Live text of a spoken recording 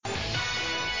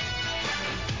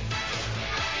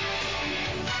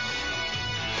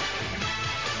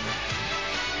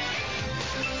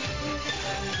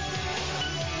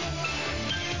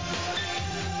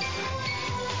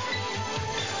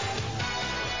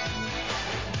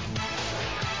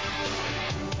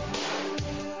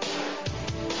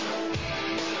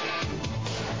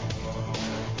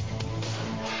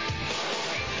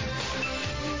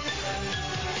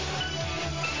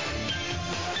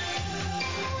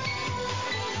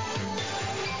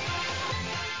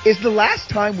Is the last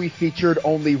time we featured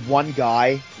only one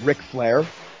guy, Ric Flair?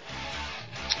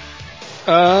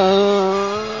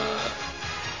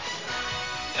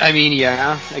 I mean,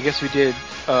 yeah, I guess we did,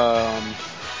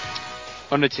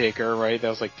 Undertaker, right? That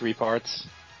was like 3 parts.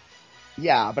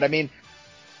 Yeah, but I mean,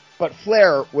 but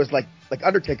Flair was like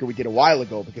Undertaker we did a while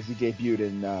ago because he debuted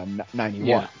in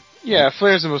 91. Yeah,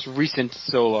 Flair's the most recent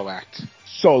solo act.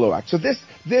 Solo act. So this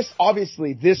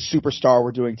obviously, this superstar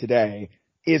we're doing today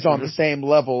is on the same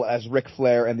level as Ric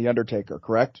Flair and The Undertaker,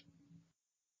 correct?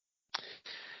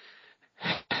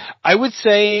 I would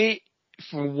say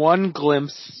for one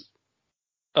glimpse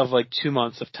of like 2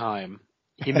 months of time,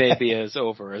 he may be as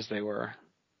over as they were.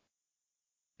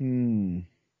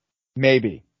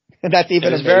 Maybe. That's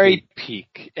even at his very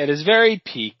peak. At his very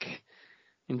peak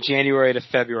in January to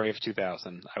February of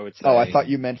 2000, I would say. Oh, I thought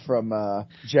you meant from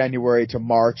January to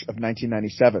March of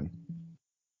 1997.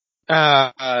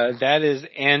 That is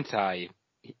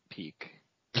anti-peak.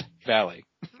 Valley.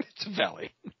 It's a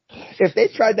valley. If they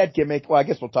tried that gimmick, well, I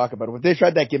guess we'll talk about it. If they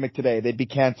tried that gimmick today, they'd be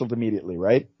canceled immediately,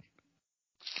 right?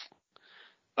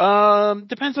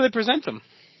 Depends how they present them.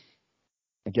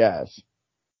 I guess.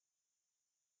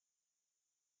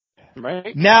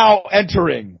 Right. Now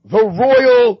entering the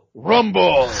Royal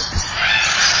Rumble.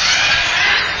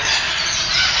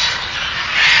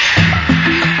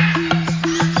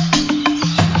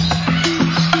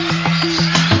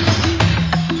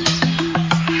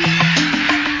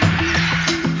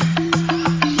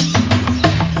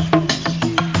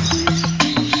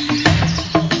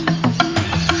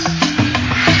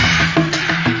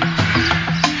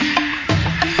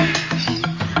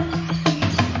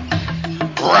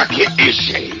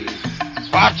 Rikishi.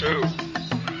 Fatu.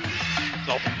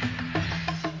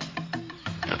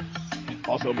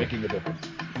 Also making a difference.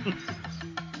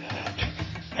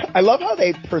 I love how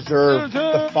they preserve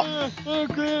the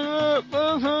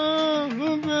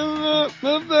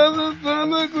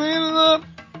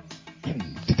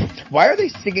Why are they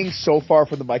singing so far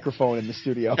from the microphone in the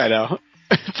studio? I know.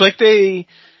 It's like they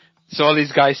saw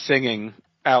these guys singing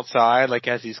outside, like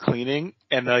as he's cleaning,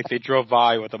 and like they drove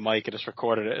by with a mic and just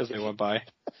recorded it as they went by.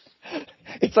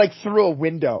 It's like through a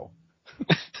window.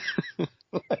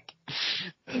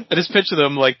 I just picture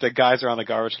them like the guys around the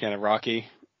garbage can of Rocky.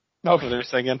 Okay. When they're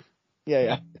singing.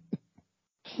 Yeah.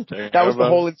 That was the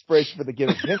whole inspiration for the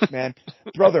gimmick. Vince, man,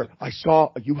 brother,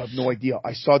 you have no idea.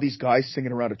 I saw these guys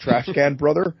singing around a trash can,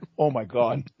 brother. Oh my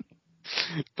God.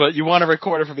 But you want to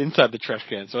record it from inside the trash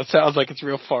can, so it sounds like it's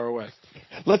real far away.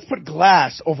 Let's put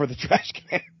glass over the trash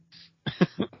can.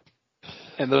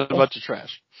 And there's a bunch of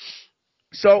trash.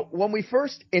 So when we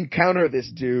first encounter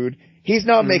this dude, he's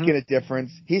not making a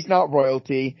difference. He's not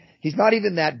royalty. He's not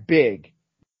even that big.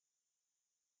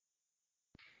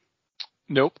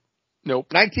 Nope.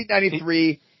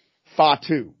 1993,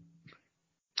 Fatu.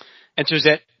 Enters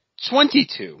at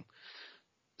 22.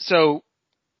 So,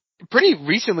 pretty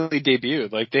recently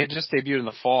debuted. Like, they had just debuted in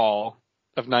the fall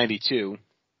of 92.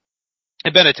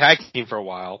 Had been a tag team for a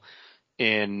while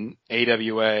in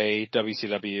AWA,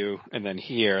 WCW, and then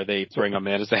here they bring them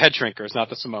in as the head shrinkers, not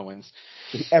the Samoans.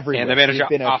 Everywhere. And the manager,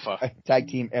 Alpha. A tag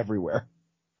team everywhere.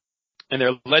 And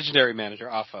their legendary manager,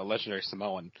 Alpha, legendary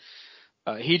Samoan.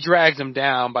 He drags him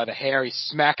down by the hair. He's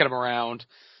smacking him around.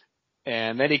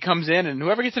 And then he comes in, and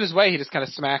whoever gets in his way, he just kind of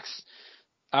smacks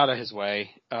out of his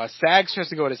way. Sags tries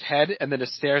to go at his head, and then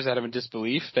just stares at him in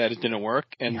disbelief that it didn't work.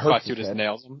 And Fatu just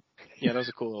nails him. Yeah, that was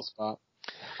a cool little spot.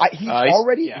 He's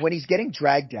already, when he's getting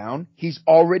dragged down, he's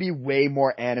already way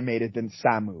more animated than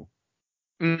Samu.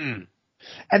 Mm-mm.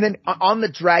 And then on the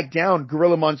drag down,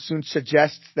 Gorilla Monsoon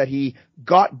suggests that he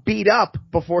got beat up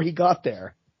before he got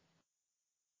there.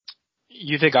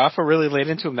 You think Alpha really laid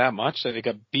into him that much that he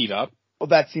got beat up? Well,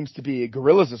 that seems to be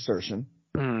Gorilla's assertion.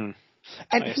 And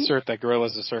I assert that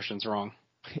Gorilla's assertion's wrong.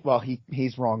 Well,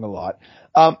 he's wrong a lot.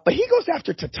 But he goes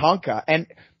after Tatanka, and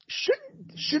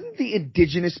shouldn't the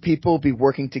indigenous people be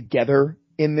working together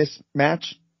in this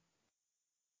match?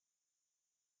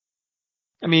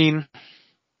 I mean,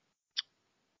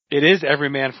 it is every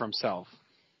man for himself.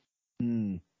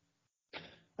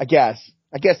 I guess,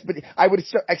 but I would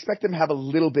expect them to have a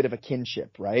little bit of a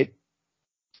kinship, right?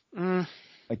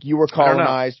 Like you were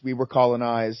colonized, we were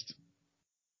colonized.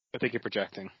 I think you're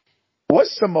projecting.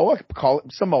 Was Samoa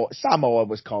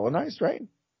was colonized, right?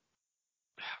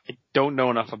 I don't know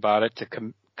enough about it to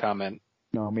comment.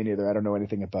 No, me neither. I don't know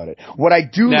anything about it. What I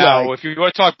do now, if you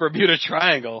want to talk Bermuda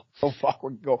Triangle, oh fuck,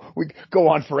 we go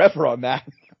on forever on that.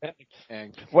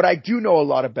 What I do know a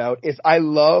lot about is I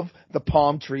love the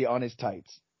palm tree on his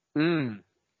tights.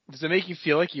 Does it make you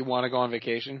feel like you want to go on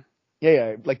vacation?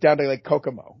 Yeah, like down to like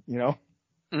Kokomo, you know?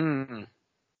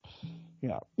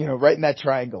 Yeah, right in that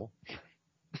triangle.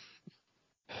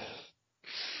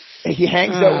 He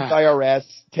hangs out with IRS.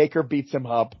 Taker beats him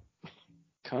up.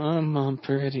 Come on,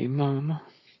 pretty mama.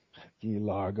 Key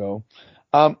Largo.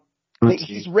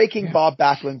 He's raking Bob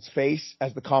Backlund's face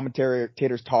as the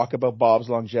commentators talk about Bob's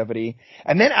longevity.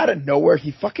 And then out of nowhere,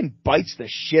 he fucking bites the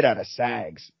shit out of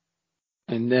Sags.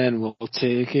 And then we'll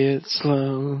take it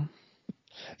slow.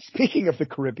 Speaking of the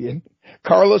Caribbean,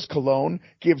 Carlos Colon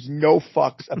gives no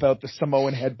fucks about the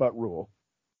Samoan headbutt rule.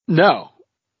 No.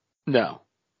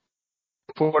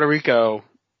 Puerto Rico.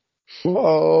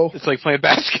 Whoa. It's like playing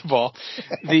basketball.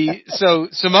 So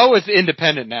Samoa's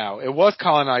independent now. It was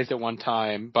colonized at one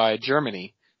time by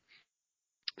Germany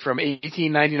from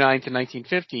 1899 to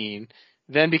 1915,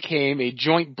 then became a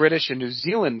joint British and New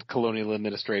Zealand colonial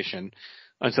administration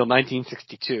until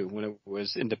 1962 when it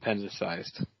was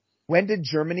independentized. When did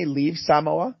Germany leave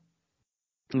Samoa?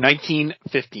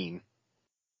 1915.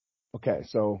 Okay,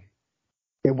 so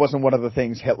it wasn't one of the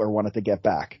things Hitler wanted to get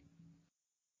back.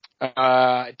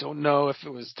 I don't know if it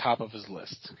was top of his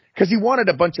list. Because he wanted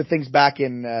a bunch of things back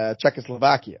in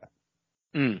Czechoslovakia.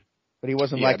 Mm. But he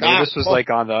wasn't this was like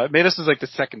the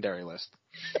secondary list.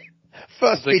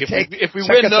 First like we take if we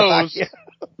win those,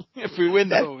 if we win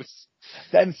those,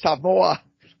 then Samoa.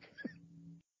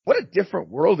 What a different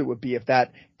world it would be if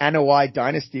that Anoi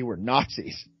dynasty were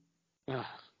Nazis.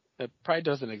 It probably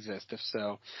doesn't exist. If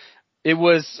so, it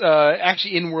was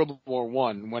actually in World War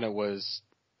I when it was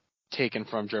taken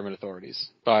from German authorities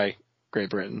by Great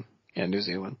Britain and New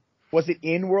Zealand. Was it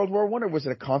in World War I or was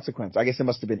it a consequence? I guess it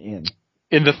must have been in.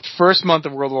 In the first month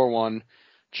of World War I,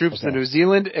 troops of the New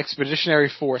Zealand Expeditionary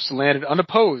Force landed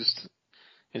unopposed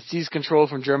and seized control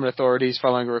from German authorities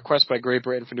following a request by Great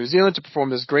Britain for New Zealand to perform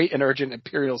this great and urgent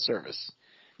imperial service.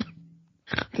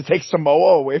 To take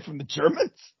Samoa away from the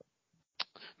Germans?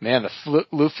 Man,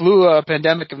 the flu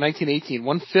pandemic of 1918,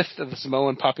 1/5 of the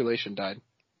Samoan population died.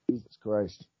 Jesus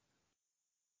Christ.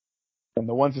 And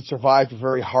the ones that survived were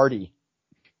very hardy.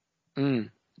 Is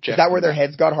that where their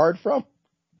heads got hard from?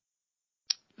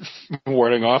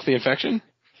 Warding off the infection?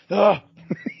 Yeah.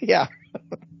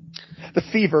 The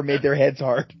fever made their heads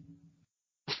hard.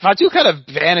 Fatu kind of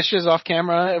vanishes off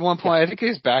camera at one point. Yeah. I think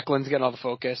his Backlund's getting all the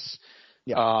focus.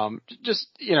 Yeah.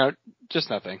 Just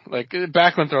nothing. Like,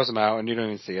 Backlund throws him out and you don't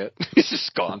even see it. He's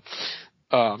just gone.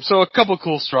 So a couple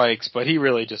cool strikes, but he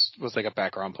really just was like a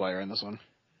background player in this one.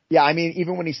 Yeah, I mean,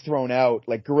 even when he's thrown out,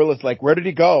 like, Gorilla's like, where did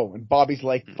he go? And Bobby's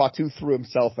like, Fatu threw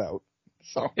himself out.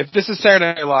 So if this is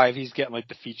Saturday Night Live, he's getting like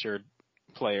the featured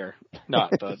player,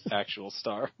 not the actual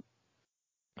star.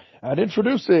 And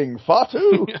introducing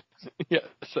Fatu. Yes,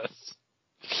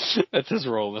 that's his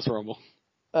role in this Rumble.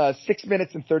 6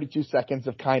 minutes and 32 seconds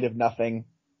of kind of nothing.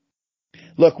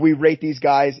 Look, we rate these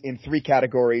guys in 3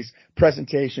 categories: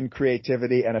 presentation,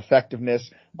 creativity, and effectiveness.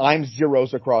 I'm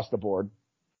zeros across the board.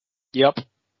 Yep.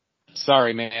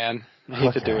 Sorry, man. I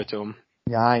hate to do it to him.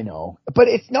 Yeah, I know. But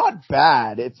it's not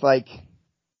bad. It's like,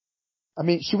 I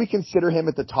mean, should we consider him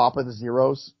at the top of the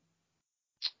zeros?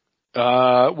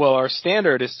 Well, our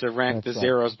standard is to rank the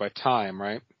zeros by time,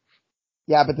 right?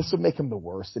 Yeah, but this would make him the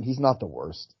worst, and he's not the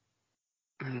worst.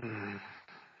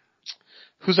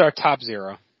 Who's our top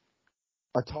zero?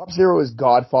 Our top zero is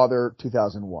Godfather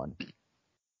 2001.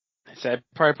 So I'd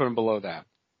probably put him below that.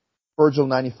 Virgil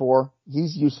 94.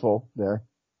 He's useful there.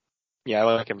 Yeah,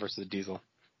 I like him versus Diesel.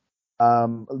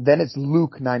 Then it's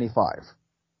Luke 95.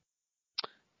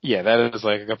 Yeah, that is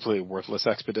like a completely worthless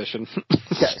expedition.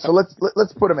 Okay, so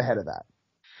let's put him ahead of that.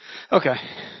 Okay.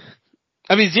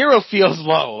 I mean, zero feels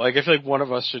low. Like, I feel like one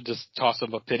of us should just toss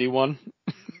him a pity one.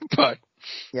 But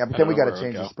yeah, but then we got to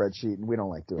change the spreadsheet, and we don't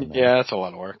like doing that. Yeah, that's a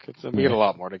lot of work. We get a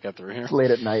lot more to get through here. It's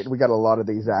late at night. We got a lot of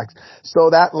these acts.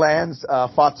 So that lands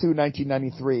Fatu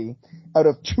 1993 out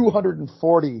of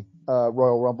 240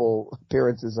 Royal Rumble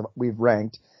appearances we've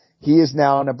ranked. He is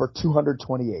now number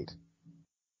 228.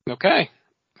 Okay.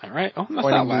 All right. Oh, that's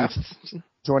not last.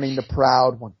 Joining the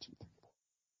proud 1, 2,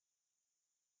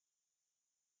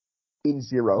 3, 4. 8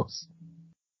 zeros.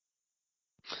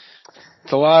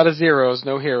 It's a lot of zeros,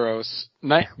 no heroes. We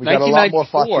got a lot more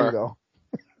Fatu, though.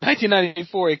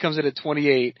 1994, he comes in at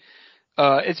 28.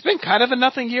 It's been kind of a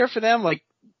nothing year for them. Like,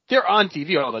 they're on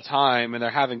TV all the time, and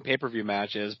they're having pay-per-view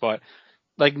matches, but,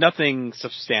 like, nothing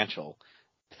substantial.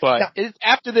 But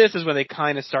after this is when they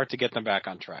kind of start to get them back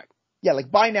on track. Yeah,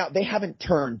 like, by now, they haven't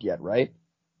turned yet, right?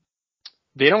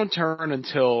 They don't turn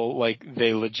until, like,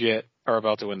 they legit are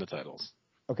about to win the titles.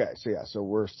 Okay, so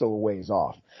we're still a ways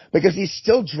off. Because he's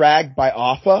still dragged by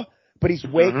Alpha, but he's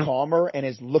way calmer and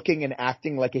is looking and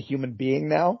acting like a human being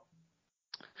now.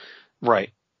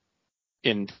 Right.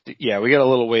 And, yeah, we got a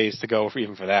little ways to go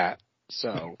even for that.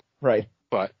 So, Right.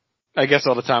 but I guess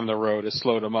all the time on the road has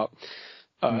slowed him up.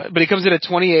 But he comes in at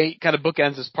 28, kind of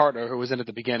bookends his partner who was in at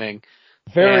the beginning.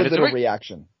 Very little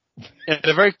reaction. It's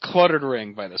a very cluttered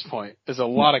ring by this point. There's a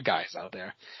lot of guys out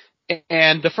there.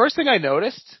 And the first thing I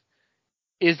noticed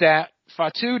is that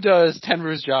Fatu does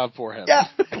Tenru's job for him. Yeah,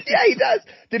 yeah, he does.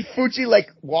 Did Fuji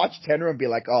watch Tenru and be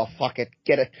like, "Oh fuck it,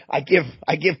 get it? I give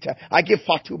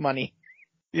Fatu money."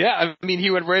 Yeah, I mean,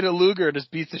 he went right at Luger and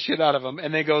just beats the shit out of him,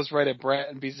 and then goes right at Brett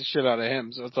and beats the shit out of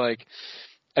him. So it's like,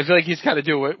 I feel like he's kind of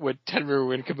doing what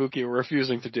Tenru and Kabuki were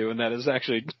refusing to do, and that is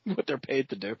actually what they're paid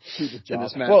to do in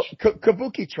this match. Well,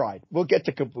 Kabuki tried. We'll get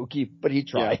to Kabuki, but he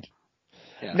tried.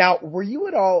 Yeah. Now, were you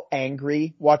at all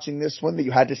angry watching this one that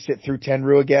you had to sit through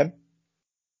Tenru again?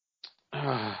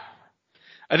 I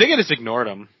think I just ignored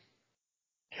him.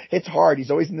 It's hard. He's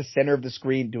always in the center of the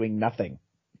screen doing nothing.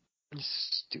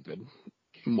 Stupid.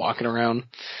 Walking around.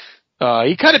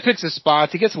 He kind of picks his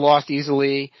spots. He gets lost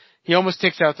easily. He almost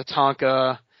takes out the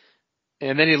Tonka.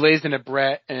 And then he lays in at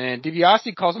Bret. And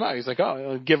DiBiase calls him out. He's like,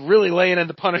 oh, really laying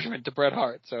into punishment to Bret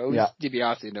Hart. So at least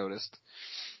DiBiase noticed.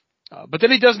 But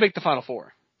then he does make the Final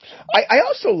Four. I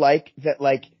also like that,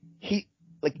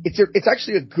 it's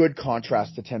actually a good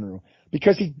contrast to Tenru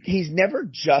because he's never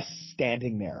just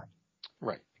standing there.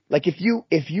 Right. Like if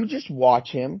you just watch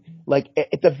him,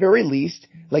 at the very least,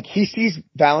 he sees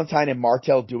Valentine and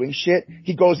Martel doing shit,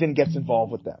 he goes in and gets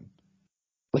involved with them.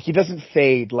 He doesn't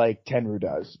fade like Tenru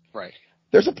does. Right.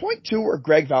 There's a point too where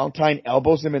Greg Valentine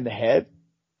elbows him in the head.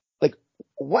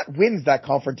 What wins that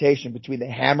confrontation between the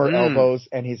hammer elbows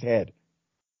and his head?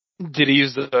 Did he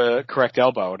use the correct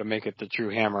elbow to make it the true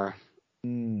hammer?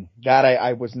 That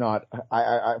I was not.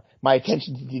 My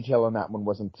attention to detail on that one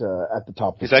wasn't at the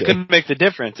top. Because I couldn't make the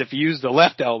difference. If he used the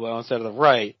left elbow instead of the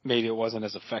right, maybe it wasn't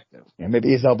as effective. Yeah,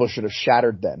 maybe his elbow should have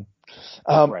shattered then.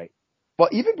 Right. Well,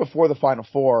 even before the Final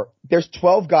Four, there's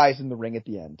 12 guys in the ring at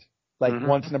the end.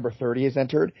 Once number 30 is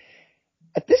entered.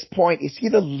 At this point, is he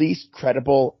the least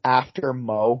credible after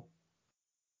Mo?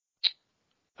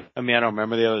 I mean, I don't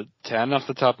remember the other 10 off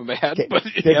the top of my head, but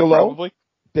Bigelow, yeah, probably.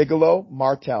 Bigelow,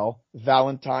 Martel,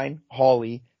 Valentine,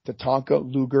 Hawley, Tatanka,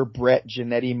 Luger, Brett,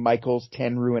 Jannetty, Michaels,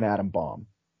 Tenru, and Adam Bomb.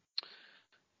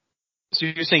 So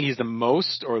you're saying he's the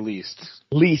most or least?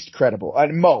 Least credible.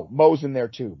 And Mo's in there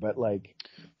too, but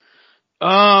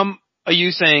are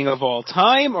you saying of all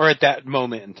time or at that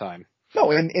moment in time?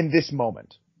 No, in this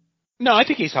moment. No, I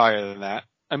think he's higher than that.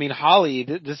 I mean, Holly,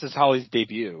 this is Holly's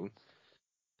debut.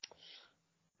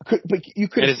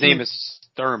 And his name is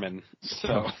Thurman,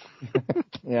 so.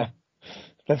 Yeah,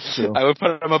 that's true. I would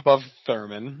put him above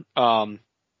Thurman.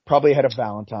 Probably ahead of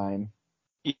Valentine.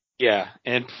 Yeah,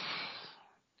 and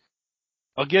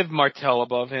I'll give Martel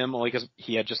above him only because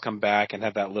he had just come back and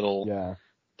had that little. Yeah.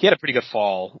 He had a pretty good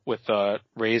fall with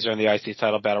Razor in the IC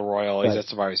title battle royal. He's Right. at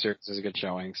Survivor Series. It's a good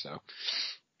showing. So,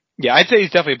 yeah, I'd say he's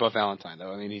definitely above Valentine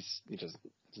though. I mean, he's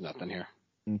nothing here.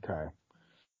 Okay.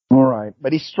 All right,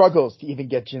 but he struggles to even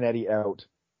get Jannetty out.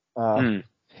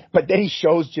 But then he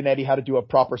shows Jannetty how to do a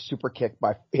proper super kick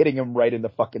by hitting him right in the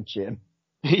fucking chin.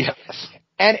 Yes.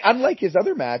 And unlike his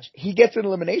other match, he gets an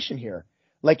elimination here.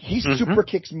 He super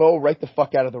kicks Mo right the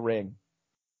fuck out of the ring.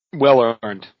 Well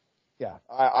earned. Yeah.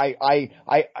 I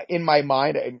in my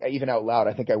mind, even out loud,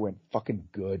 I think I went fucking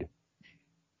good.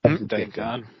 Thank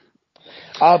God.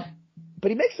 But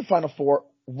he makes the Final Four.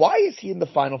 Why is he in the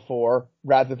Final Four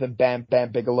rather than Bam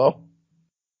Bam Bigelow?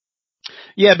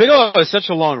 Yeah, Bigelow has such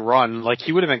a long run.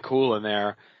 He would have been cool in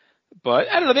there. But,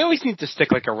 I don't know, they always need to stick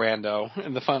a rando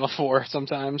in the Final Four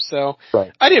sometimes. So,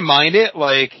 right. I didn't mind it.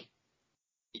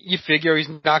 You figure he's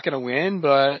not going to win,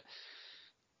 but,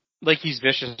 he's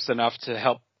vicious enough to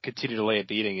help continue to lay a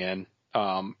beating in.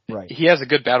 Right. He has a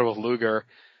good battle with Luger.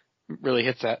 Really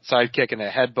hits that sidekick and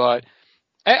that headbutt.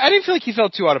 I didn't feel like he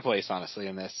felt too out of place, honestly,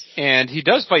 in this. And he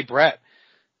does fight Brett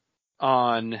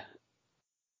on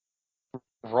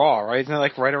Raw, right? Isn't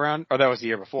that right around? Or that was the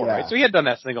year before, right? So he had done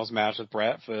that singles match with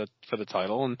Brett for the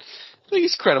title, and I think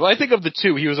he's credible. I think of the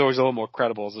two, he was always a little more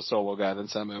credible as a solo guy than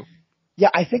Samu. Yeah,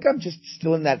 I think I'm just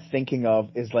still in that thinking of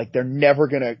they're never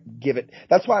gonna give it.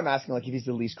 That's why I'm asking if he's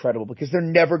the least credible, because they're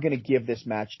never gonna give this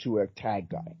match to a tag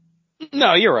guy.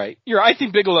 No, you're right. I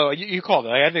think Bigelow, you called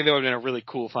it. I think that would have been a really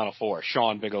cool Final Four.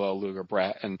 Shawn, Bigelow, Luger,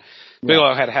 Brett, and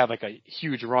Bigelow had a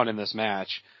huge run in this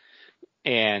match,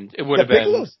 and it would have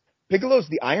been. Bigelow's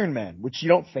the Iron Man, which you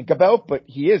don't think about, but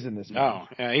he is in this match.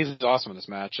 Oh, yeah, he's awesome in this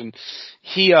match, and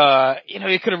he,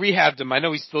 you could have rehabbed him. I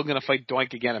know he's still gonna fight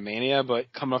Doink again at Mania,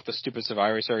 but coming off the stupid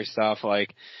Survivor Series stuff,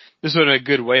 this would have been a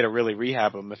good way to really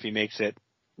rehab him if he makes it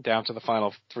down to the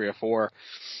final 3 or 4.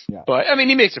 Yeah. But I mean,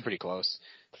 he makes it pretty close.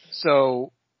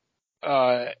 So,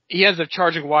 he ends up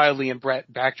charging wildly, and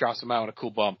Brett backdrops him out on a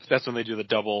cool bump. That's when they do the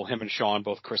double. Him and Sean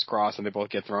both crisscross, and they both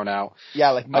get thrown out.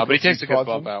 Yeah, like Michael but he takes a good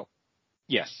bump him out.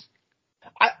 Yes.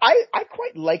 I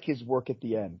quite like his work at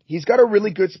the end. He's got a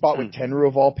really good spot with Tenru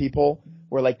of all people,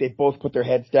 where like they both put their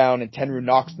heads down and Tenru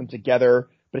knocks them together,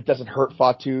 but it doesn't hurt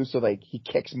Fatu, so like he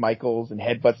kicks Michaels and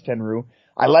headbutts Tenru.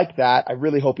 I like that. I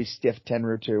really hope he stiffed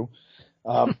Tenru too.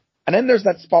 And then there's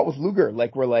that spot with Luger,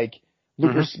 like where like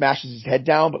Luger smashes his head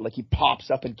down, but like he pops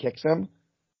up and kicks him.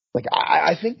 Like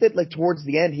I think that like towards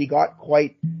the end he got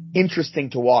quite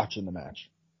interesting to watch in the match.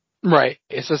 Right.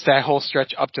 It's just that whole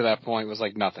stretch up to that point was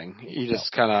like nothing. He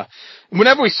just kind of,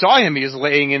 whenever we saw him, he was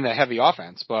laying in the heavy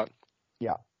offense, but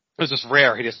yeah, it was just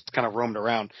rare. He just kind of roamed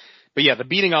around. But yeah, the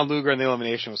beating on Luger and the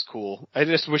elimination was cool. I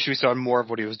just wish we saw more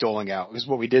of what he was doling out, because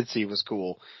what we did see was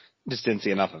cool. Just didn't see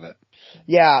enough of it.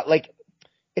 Yeah, like,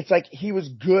 it's like he was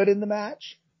good in the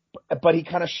match, but he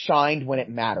kind of shined when it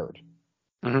mattered.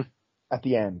 At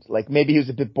the end. Like maybe he was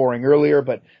a bit boring earlier,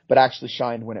 but actually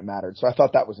shined when it mattered. So I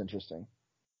thought that was interesting.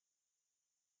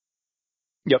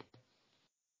 Yep.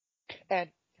 And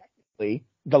technically,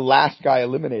 the last guy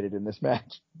eliminated in this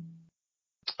match.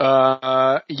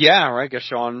 Yeah, right. I guess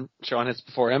Sean hits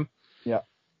before him. Yeah.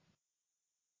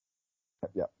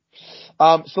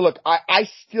 So look, I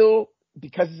still,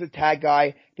 because he's a tag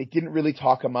guy, they didn't really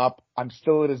talk him up. I'm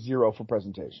still at a 0 for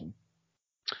presentation.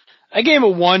 I gave him a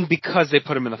 1 because they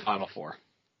put him in the Final Four.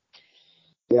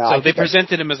 Yeah. So they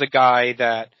presented him as a guy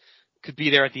that could be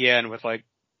there at the end with like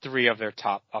 3 of their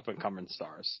top up-and-coming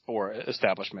stars or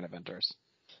establishment eventers.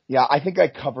 Yeah, I think I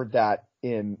covered that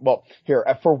here,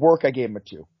 for work, I gave him a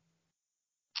 2.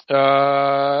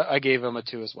 I gave him a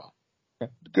 2 as well.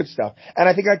 Okay, good stuff. And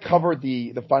I think I covered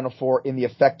the Final Four in the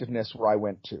effectiveness where I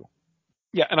went 2.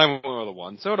 Yeah, and I went with a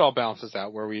 1. So it all balances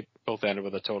out where we both ended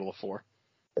with a total of 4.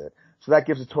 So that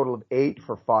gives a total of 8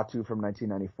 for Fatu from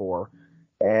 1994.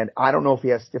 And I don't know if he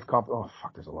has stiff comp. Oh,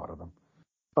 fuck, there's a lot of them.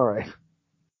 All right.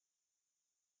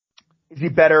 Is he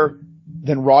better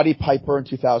than Roddy Piper in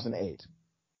 2008?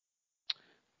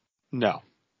 No.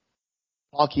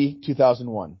 Honky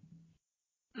 2001?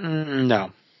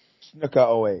 No.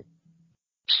 Snuka 08?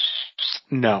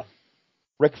 No.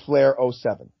 Ric Flair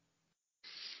 07?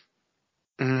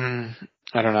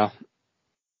 I don't know.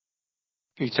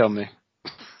 You tell me.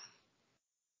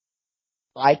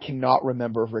 I cannot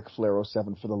remember Ric Flair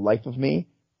 07 for the life of me,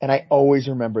 and I always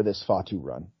remember this Fatu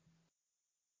run.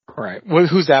 Right.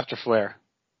 Who's after Flair?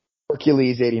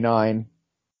 Hercules 89.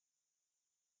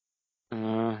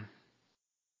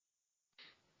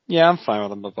 Yeah, I'm fine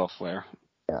with them above Flair.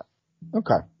 Yeah.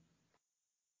 Okay.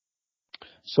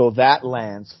 So that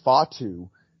lands Fatu,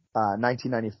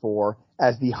 1994,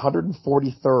 as the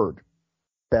 143rd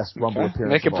best Rumble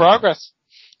appearance. Making progress.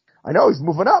 I know, he's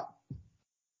moving up.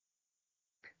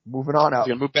 Moving on up.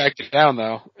 He's going to move back down,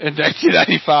 though, in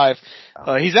 1995.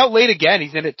 He's out late again.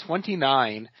 He's in at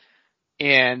 29,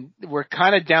 and we're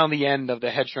kind of down the end of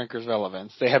the Head Shrinkers'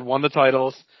 relevance. They had won the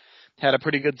titles, had a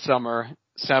pretty good summer.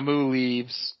 Samu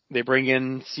leaves. They bring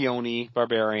in Sione,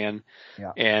 Barbarian,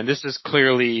 and this is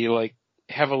clearly like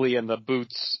heavily in the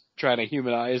boots trying to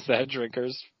humanize the Head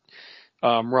Shrinkers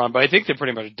run. But I think they're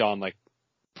pretty much done like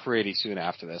pretty soon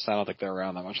after this. I don't think they're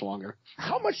around that much longer.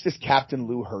 How much does Captain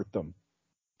Lou hurt them?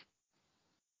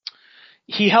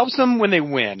 He helps them when they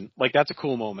win. Like, that's a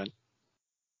cool moment.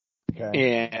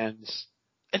 Okay. And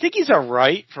I think he's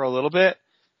alright for a little bit.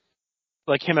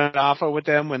 Like him and Alpha with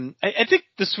them when I think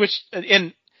the switch,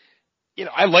 and you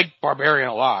know, I like Barbarian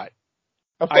a lot.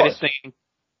 Of course.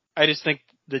 I just think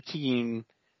the team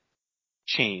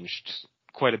changed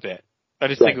quite a bit. I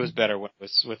just think it was better when it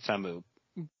was with Samu.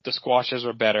 The squashes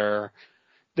were better.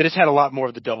 They just had a lot more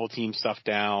of the double team stuff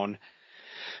down.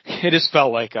 It just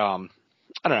felt like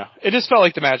I don't know. It just felt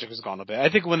like the magic was gone a bit.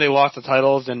 I think when they lost the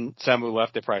titles and Samu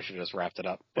left, they probably should have just wrapped it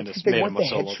up and just they made weren't him a the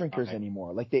Head solo Shrinkers guy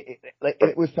anymore. Like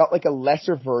it felt like a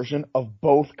lesser version of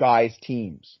both guys'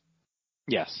 teams.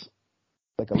 Yes.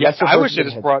 Like a lesser I wish version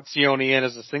they just brought Sione in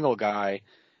as a single guy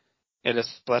and just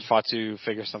let Fatu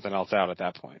figure something else out at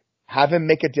that point. Have him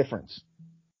make a difference.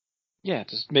 Yeah,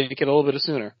 just make it a little bit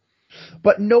sooner.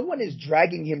 But no one is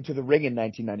dragging him to the ring in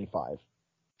 1995.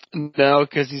 No,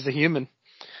 because he's a human.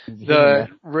 The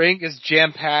ring is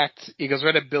jam-packed. He goes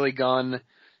right at Billy Gunn,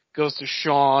 goes to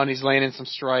Sean. He's laying in some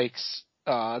strikes.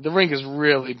 The ring is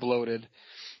really bloated,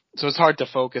 so it's hard to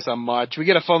focus on much. We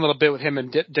get a fun little bit with him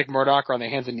and Dick Murdoch on their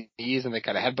hands and knees, and they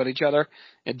kind of headbutt each other,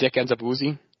 and Dick ends up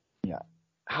woozy. Yeah.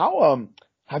 How,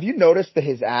 have you noticed that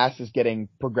his ass is getting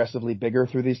progressively bigger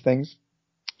through these things?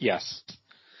 Yes.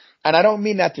 And I don't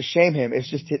mean that to shame him. It's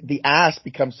just the ass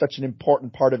becomes such an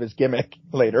important part of his gimmick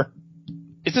later.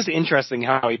 it's just interesting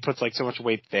how he puts like so much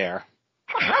weight there.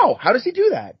 How? How does he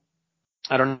do that?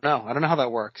 I don't know. I don't know how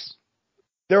that works.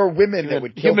 There are women that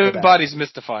would kill for Human that. body's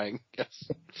mystifying.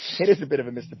 Yes. It is a bit of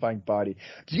a mystifying body.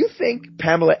 Do you think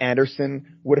Pamela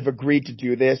Anderson would have agreed to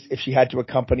do this if she had to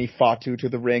accompany Fatu to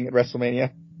the ring at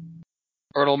WrestleMania?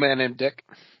 Or an old man named Dick.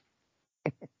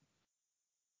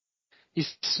 He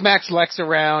smacks Lex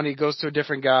around. He goes to a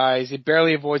different guys. He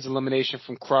barely avoids elimination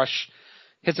from Crush.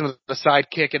 Hits him with a side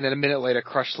kick, and then a minute later,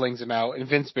 Crush slings him out, and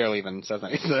Vince barely even says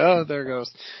anything. He's like, oh, there it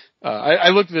goes. I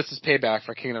looked at this as payback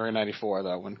for King of the Ring 94,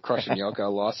 though, when Crush and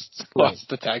Yoko lost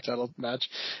the tag title match.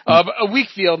 But a weak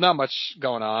field, not much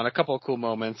going on. A couple of cool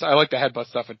moments. I like the headbutt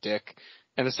stuff with Dick,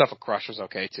 and the stuff with Crush was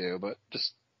okay, too, but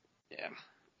just, yeah,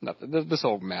 nothing. This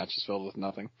whole match is filled with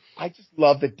nothing. I just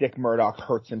love that Dick Murdoch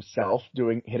hurts himself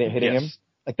hitting Yes. him.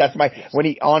 Like that's when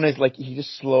he he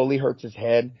just slowly hurts his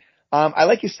head. I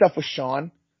like his stuff with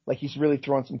Shawn. Like he's really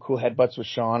throwing some cool headbutts with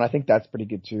Shawn. I think that's pretty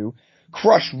good too.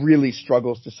 Crush really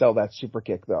struggles to sell that super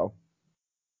kick though.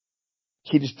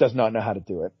 He just does not know how to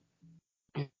do it.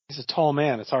 He's a tall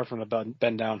man. It's hard for him to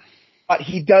bend down. But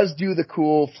he does do the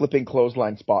cool flipping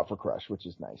clothesline spot for Crush, which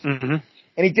is nice. Mm-hmm.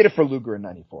 And he did it for Luger in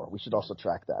 94. We should also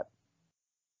track that.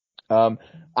 I'm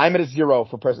at a 0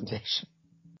 for presentation.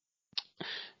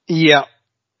 Yeah.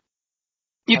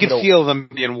 You can feel them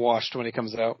being washed when he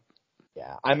comes out.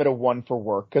 Yeah, I'm at a 1 for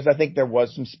work because I think there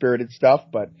was some spirited stuff,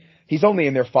 but he's only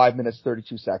in there 5 minutes,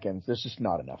 32 seconds. There's just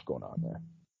not enough going on there.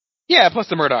 Yeah, plus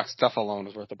the Murdoch stuff alone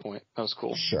was worth the point. That was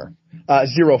cool. Sure.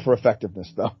 0 for effectiveness,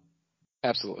 though.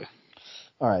 Absolutely.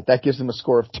 All right, that gives him a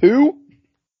score of 2.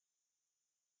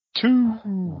 2.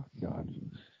 Oh, God.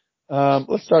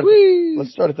 Let's start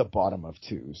at the bottom of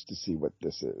 2s to see what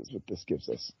this is, what this gives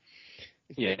us.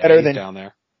 Yeah, better he's down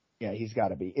there. Yeah, he's got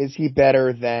to be. Is he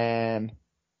better than...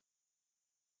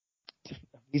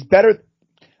 He's better...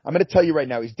 I'm going to tell you right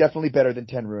now, he's definitely better than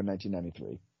Tenryu in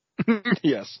 1993.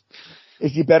 Yes.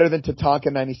 Is he better than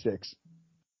Tatanka 96?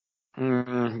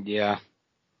 Yeah.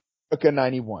 Snuka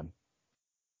 91.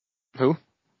 Who?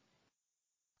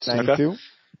 92?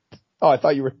 Oh, I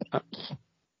thought you were...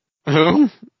 Who?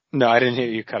 No, I didn't hear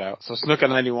you cut out. So Snuka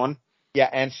 91? Yeah,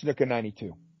 and Snuka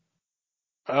 92.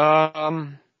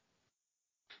 I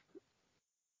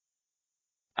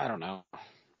don't know.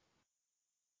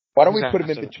 Why don't we put him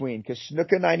in between? Because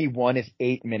Snuka 91 is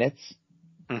 8 minutes,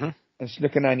 mm-hmm. and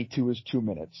Snuka 92 is 2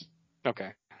 minutes.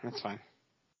 Okay, that's fine.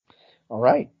 All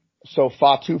right. So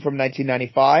Fatu from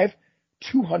 1995,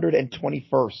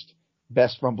 221st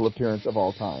best Rumble appearance of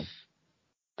all time.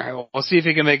 All right, well, we'll see if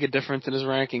he can make a difference in his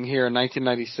ranking here in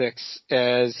 1996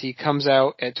 as he comes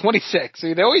out at 26.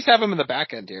 So they always have him in the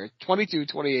back end here. 22,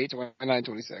 28, 29,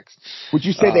 26. Would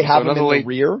you say they have him in the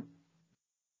rear?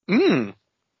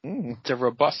 It's a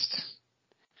robust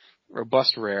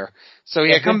rare. So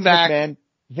yeah, come back. McMahon,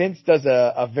 Vince does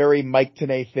a very Mike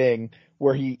Tenay thing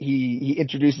where he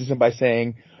introduces him by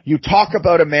saying, "You talk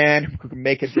about a man who can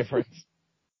make a difference."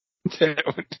 Dude.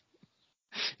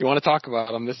 You want to talk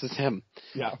about him? This is him.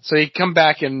 Yeah. So he come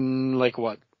back in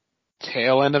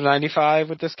tail end of 95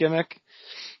 with this gimmick,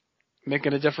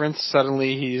 making a difference.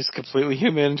 Suddenly he's completely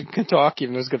human, can talk,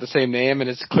 even though he's got the same name, and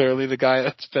it's clearly the guy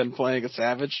that's been playing a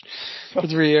savage for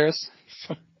 3 years.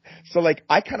 So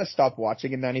I kind of stopped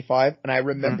watching in 95, and I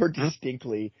remember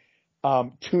distinctly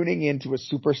tuning into a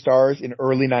Superstars in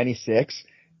early 96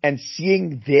 and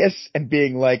seeing this and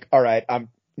being like, all right,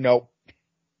 nope.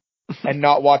 And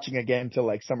not watching again until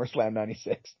SummerSlam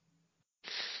 96.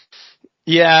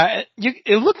 Yeah,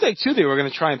 it looked like too they were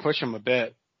going to try and push him a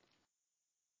bit.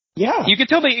 Yeah, you could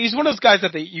tell he's one of those guys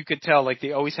that you could tell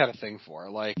they always had a thing for.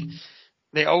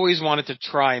 They always wanted to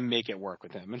try and make it work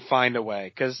with him and find a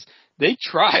way because they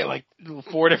try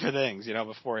 4 different things,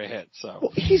 before it hit. So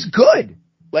well, he's good.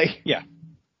 Yeah.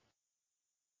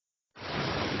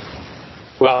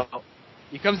 Well,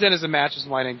 he comes in as the match is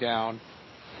winding down.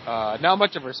 Not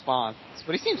much of a response,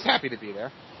 but he seems happy to be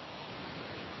there.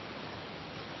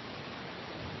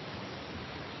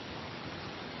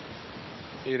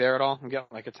 Are you there at all? I'm getting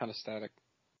a ton of static.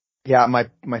 Yeah, my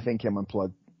thing came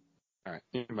unplugged. All right,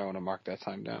 you might want to mark that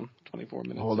time down. 24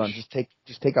 minutes. Hold on,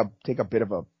 just take a bit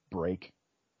of a break.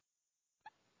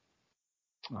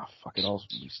 Oh fuck! It all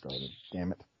restarted.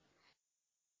 Damn it!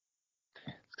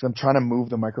 Because I'm trying to move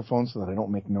the microphone so that I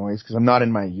don't make noise because I'm not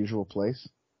in my usual place.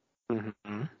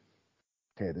 Mm-hmm.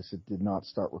 Okay, it did not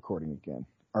start recording again.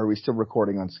 Are we still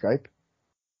recording on Skype?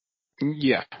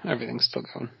 Yeah, everything's still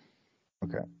going.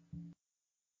 Okay.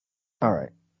 All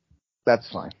right. That's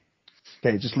fine.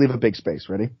 Okay, just leave a big space.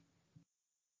 Ready?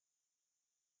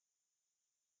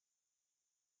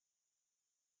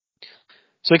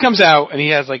 So he comes out and he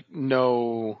has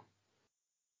no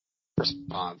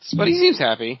response, but he seems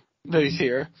happy that he's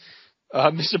here.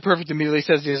 Mr. Perfect immediately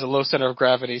says he has a low center of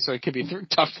gravity, so it could be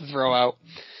tough to throw out.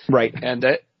 Right. And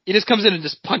he just comes in and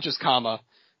just punches Kama,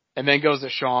 and then goes to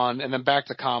Sean, and then back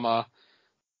to Kama,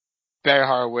 Barry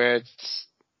Horowitz,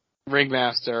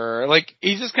 Ringmaster. Like,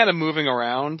 he's just kind of moving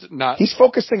around. He's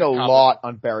focusing a lot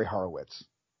on Barry Horowitz.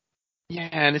 Yeah,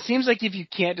 and it seems like if you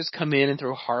can't just come in and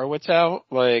throw Horowitz out,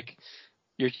 like,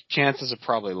 your chances are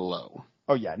probably low.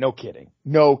 Oh yeah, no kidding.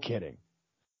 No kidding.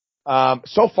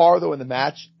 So far though in the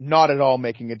match, not at all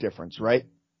making a difference, right?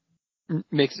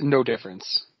 Makes no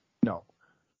difference. No.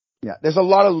 Yeah, there's a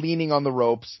lot of leaning on the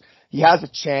ropes. He has a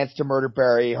chance to murder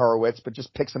Barry Horowitz, but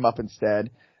just picks him up instead.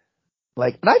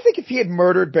 Like, and I think if he had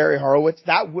murdered Barry Horowitz,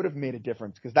 that would have made a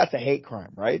difference because that's a hate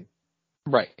crime, right?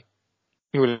 Right.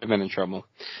 He would have been in trouble.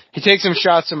 He takes some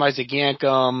shots from Isaac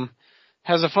Yankum,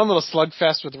 has a fun little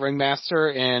slugfest with Ringmaster,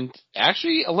 and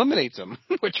actually eliminates him,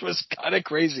 which was kind of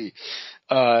crazy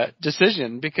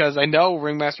decision because I know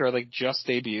Ringmaster had like just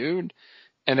debuted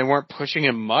and they weren't pushing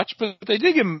him much, but they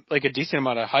did give him like a decent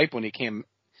amount of hype when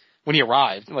he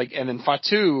arrived. Like, and then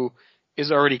Fatu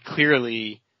is already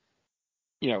clearly,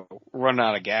 running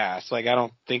out of gas. Like, I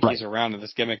don't think he's around in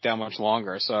this gimmick that much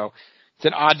longer. So it's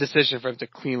an odd decision for him to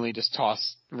cleanly just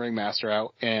toss Ringmaster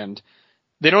out, and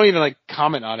they don't even like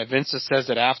comment on it. Vince just says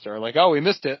it after, like, "Oh, we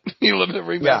missed it. The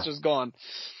Ringmaster's gone,"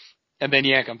 and then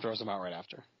Yankum throws him out right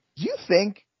after. Do you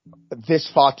think this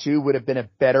Fatu would have been a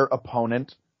better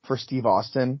opponent for Steve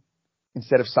Austin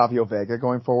instead of Savio Vega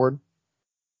going forward?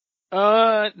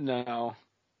 No.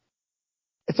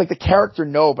 It's like the character,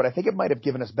 no, but I think it might have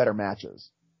given us better matches.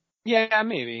 Yeah,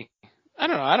 maybe. I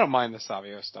don't know. I don't mind the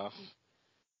Savio stuff.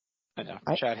 I know.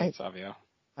 Chad hates Savio.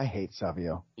 I hate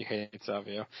Savio. You hate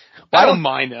Savio. I don't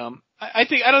mind him. I don't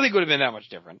think it would have been that much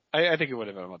different. I think it would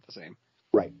have been about the same.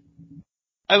 Right.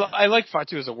 I like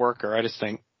Fatu as a worker. I just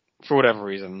think, for whatever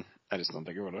reason, I just don't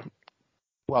think it would have.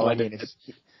 Well, I mean,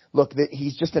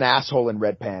 he's just an asshole in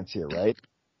red pants here, right?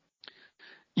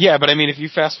 Yeah, but I mean, if you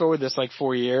fast forward this like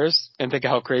 4 years and think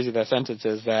of how crazy that sentence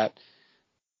is, that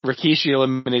Rikishi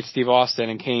eliminates Steve Austin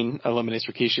and Kane eliminates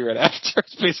Rikishi right after.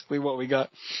 It's basically what we got.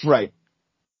 Right.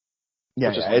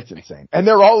 Yeah, it's insane. And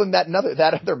they're all in that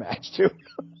other match too.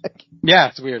 Yeah,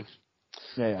 it's weird.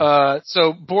 Yeah.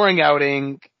 So boring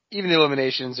outing, even the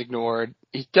eliminations ignored.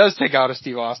 He does take out a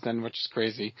Steve Austin, which is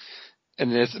crazy.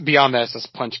 And beyond that, it's this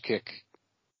punch kick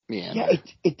meander. Yeah,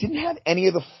 it didn't have any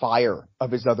of the fire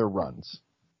of his other runs.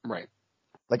 Right.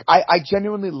 Like, I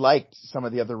genuinely liked some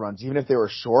of the other runs, even if they were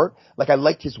short. Like, I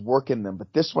liked his work in them,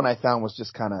 but this one I found was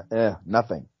just kind of,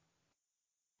 nothing.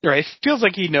 Right. It feels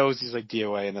like he knows he's like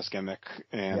DOA in this gimmick.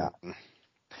 And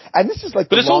this is like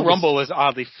but this whole Rumble's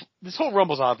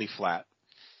oddly flat.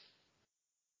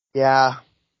 Yeah.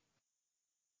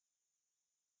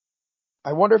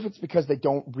 I wonder if it's because they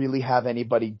don't really have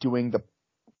anybody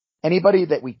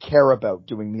that we care about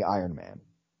doing the Iron Man.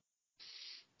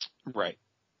 Right.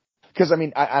 Because, I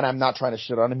mean, and I'm not trying to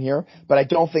shit on him here, but I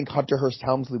don't think Hunter Hearst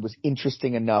Helmsley was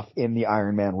interesting enough in the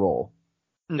Iron Man role.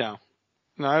 No,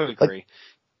 I would agree. Like,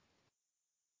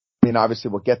 I mean,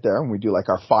 obviously we'll get there when we do like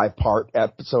our 5-part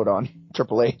episode on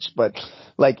Triple H, but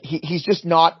like he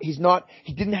didn't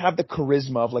have the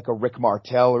charisma of like a Rick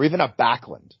Martel or even a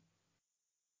Backlund.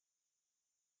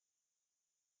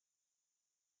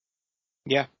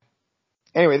 Yeah.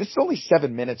 Anyway, this is only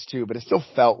 7 minutes too, but it still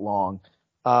felt long.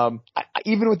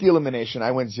 Even with the elimination,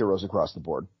 I went zeros across the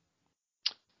board.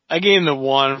 I gave him the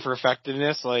 1 for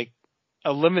effectiveness. Like,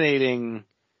 eliminating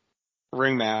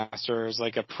Ringmaster is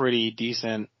like a pretty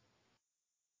decent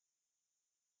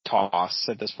toss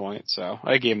at this point, so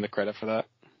I gave him the credit for that.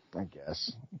 I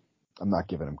guess. I'm not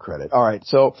giving him credit. All right,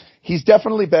 so he's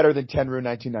definitely better than Tenryu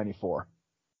 1994.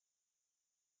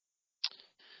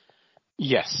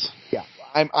 Yes. Yeah,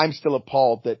 I'm still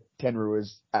appalled that Tenryu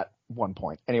is at 1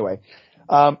 point. Anyway,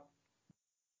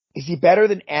 is he better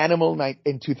than Animal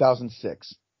in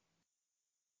 2006?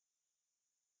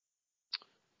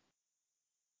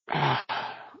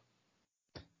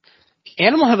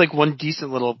 Animal had like one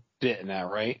decent little bit in that,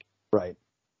 right? Right.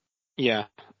 Yeah.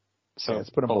 So let's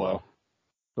put him below.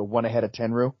 So 1 ahead of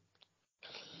Tenryu.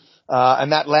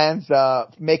 And that lands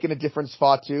making a difference.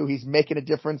 Fatu. He's making a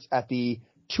difference at the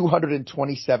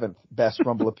 227th best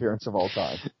Rumble appearance of all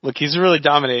time. Look, he's really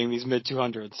dominating these mid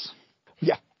 200s.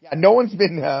 Yeah. No one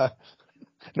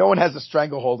has a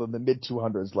stranglehold on the mid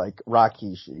 200s like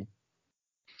Rikishi.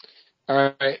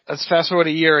 All right, let's fast forward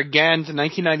a year again to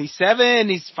 1997.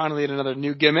 He's finally at another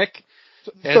new gimmick.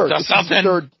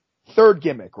 Third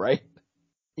gimmick, right?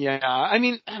 Yeah, I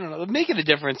mean, I don't know. Making a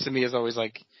difference to me is always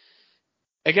like,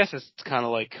 I guess it's kind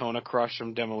of like Kona Crush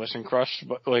from Demolition Crush,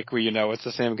 but like where it's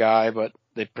the same guy, but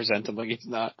they present him like he's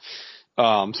not.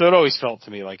 So it always felt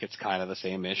to me like it's kind of the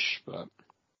same-ish, but.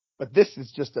 But this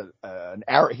is just an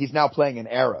Arab. He's now playing an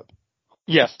Arab.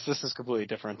 Yes, this is completely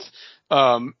different.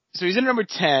 So he's in number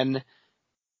 10.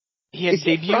 He had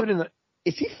debuted in the.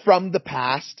 Is he from the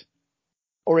past,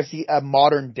 or is he a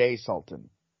modern day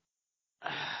Sultan?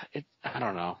 I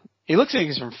don't know. He looks like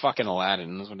he's from fucking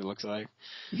Aladdin. That's what he looks like.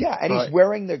 Yeah, and he's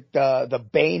wearing the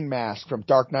Bane mask from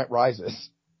Dark Knight Rises.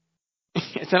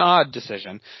 It's an odd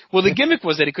decision. Well, the gimmick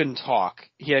was that he couldn't talk.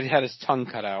 He had his tongue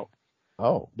cut out.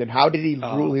 Oh, then how did he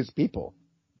rule his people?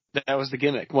 That was the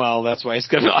gimmick. Well, that's why he's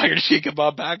got Iron Sheik and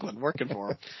Bob Backlund working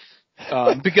for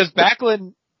him. Because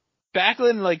Backlund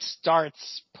like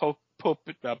starts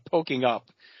poking up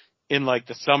in like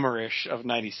the summerish of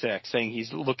 '96, saying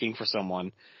he's looking for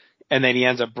someone, and then he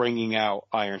ends up bringing out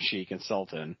Iron Sheik and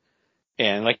Sultan.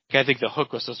 And like I think the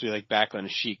hook was supposed to be like Backlund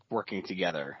and Sheik working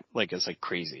together, like it's like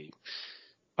crazy.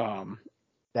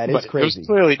 That is crazy. It was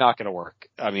clearly not going to work.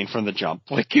 I mean, from the jump,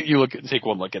 like take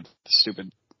one look at the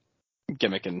stupid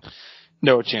gimmick, and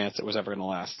no chance it was ever going to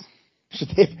last.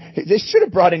 They should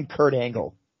have brought in Kurt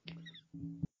Angle.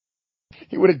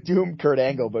 He would have doomed Kurt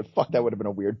Angle, but fuck, that would have been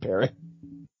a weird pairing.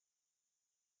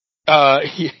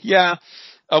 Yeah.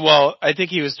 Well, I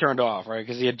think he was turned off, right?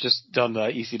 Because he had just done the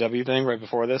ECW thing right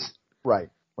before this. Right.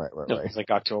 It was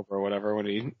like October or whatever when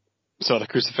he saw the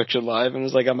Crucifixion live and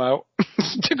was like, I'm out.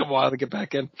 Took a while to get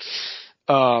back in.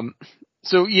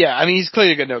 So yeah, I mean, he's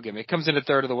clearly got no gimmick. Comes in a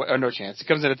third of the way, or no chance. He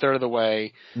comes in a third of the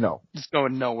way. No. It's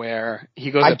going nowhere. He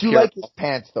goes. I do like his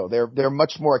pants though. They're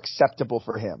much more acceptable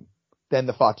for him than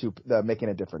the Fatu, the Making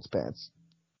a Difference pants.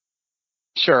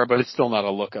 Sure, but it's still not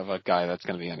a look of a guy that's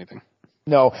going to be anything.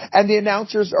 No, and the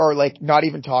announcers are like not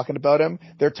even talking about him.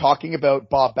 They're talking about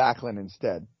Bob Backlund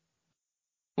instead.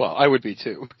 Well, I would be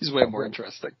too. He's way more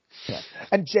interesting. Yeah.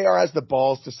 And JR has the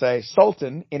balls to say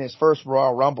Sultan in his first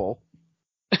Royal Rumble.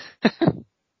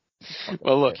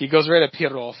 Well, look, he goes right at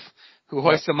Pirov, who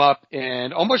hoists him up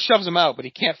and almost shoves him out, but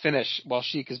he can't finish while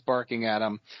Sheik is barking at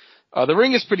him. The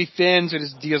ring is pretty thin, so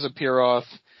it deals with Pirov.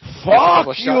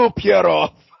 Fuck you,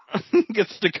 Pirov!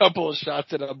 Gets a couple of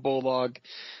shots at a Bulldog.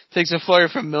 Takes a flurry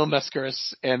from Mil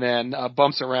Mascaras and then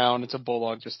bumps around. It's a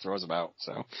Bulldog, just throws him out.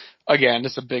 So, again,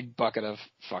 just a big bucket of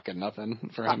fucking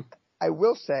nothing for him. I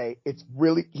will say,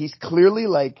 he's clearly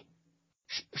like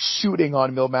shooting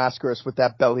on Mil Mascaras with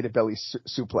that belly-to-belly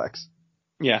suplex.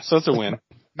 Yeah, so it's a win.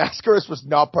 Mascaras was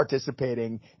not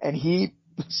participating, and he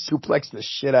suplexed the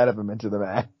shit out of him into the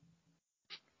mat.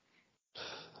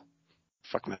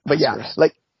 Fuck Mascaras. But yeah,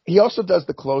 like, he also does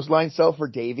the clothesline sell for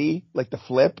Davey, like the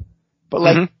flip. But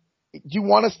like, do you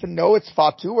want us to know it's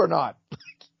Fatu or not?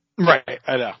 Right,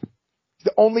 I know. He's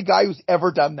the only guy who's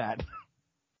ever done that.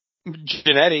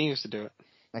 Jannetty used to do it.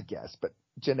 I guess, but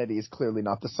Jannetty is clearly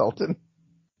not the Sultan.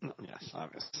 Yes,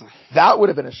 obviously. That would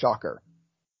have been a shocker.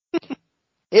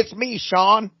 It's me,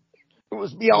 Sean. It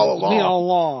was me all along. Me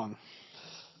all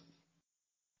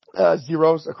along.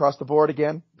 Zeros across the board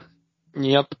again.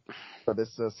 Yep. For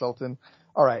this Sultan.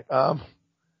 All right.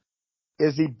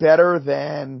 Is he better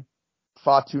than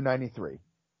Fatu 93?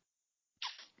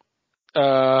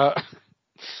 No.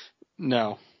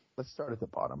 Let's start at the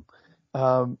bottom.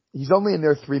 He's only in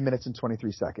there 3 minutes and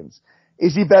 23 seconds.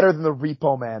 Is he better than the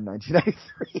Repo Man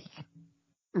 1993?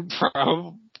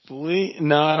 Probably.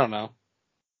 No, I don't know.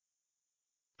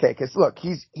 Okay, because look,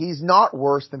 he's not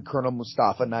worse than Colonel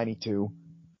Mustafa 92.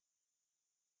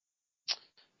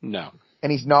 No.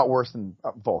 And he's not worse than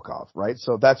Volkov, right?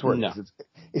 So that's where it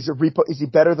is. Is he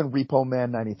better than Repo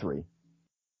Man 93?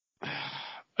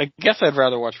 I guess I'd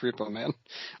rather watch Repo Man.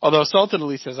 Although Sultan at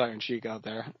least has Iron Sheik out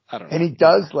there. I don't know. And he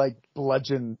does like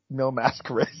bludgeon Mil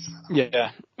Mascaras.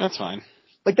 Yeah, that's fine.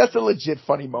 Like that's a legit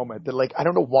funny moment that like, I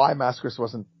don't know why Mascaras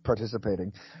wasn't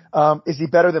participating. Is he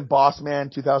better than Boss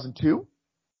Man 2002?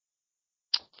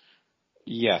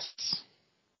 Yes.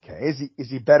 Okay. Is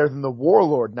he better than the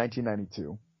Warlord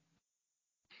 1992?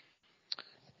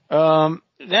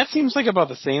 That seems like about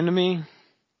the same to me.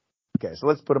 Okay, so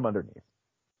let's put him underneath.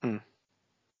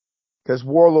 Because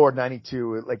Warlord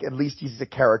 92, like at least he's a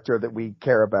character that we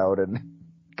care about and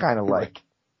kind of like.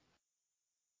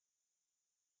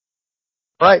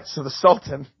 All right, so the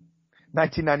Sultan,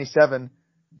 1997,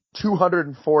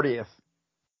 240th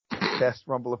best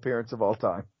Rumble appearance of all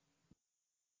time.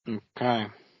 Okay.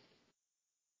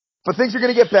 But things are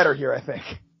going to get better here, I think.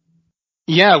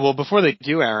 Yeah, well, before they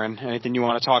do, Aaron, anything you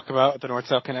want to talk about with the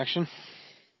North-South connection?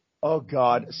 Oh,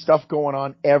 God. Stuff going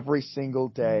on every single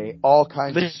day. All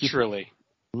kinds Literally.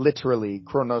 literally,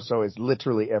 Chronoso is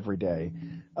literally every day.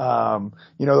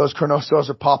 Those Chronosos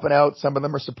are popping out. Some of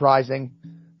them are surprising.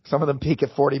 Some of them peak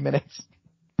at 40 minutes.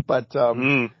 But,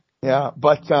 that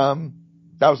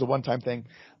was a one-time thing.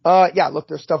 Look,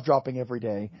 there's stuff dropping every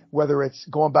day, whether it's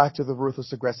going back to the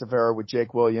Ruthless Aggressive era with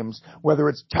Jake Williams, whether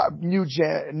it's new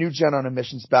gen on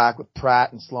emissions back with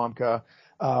Pratt and Slomka,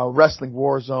 Wrestling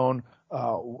Warzone,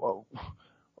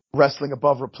 Wrestling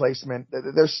Above Replacement.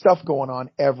 There's stuff going on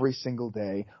every single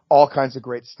day, all kinds of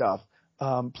great stuff.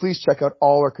 Please check out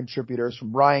all our contributors,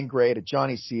 from Ryan Gray to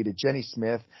Johnny C to Jenny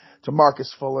Smith to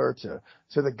Marcus Fuller to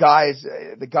the guys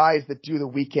that do the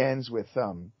weekends with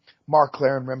Mark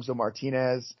Clare and Remzo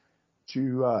Martinez,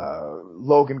 to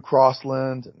Logan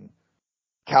Crossland and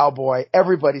Cowboy.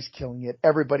 Everybody's killing it.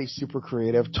 Everybody's super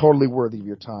creative, totally worthy of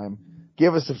your time.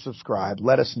 Give us a subscribe.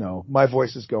 Let us know. My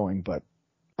voice is going, but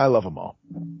I love them all.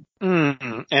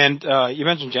 And you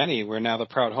mentioned Jenny. We're now the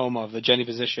proud home of the Jenny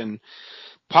Position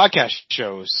podcast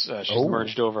shows. She's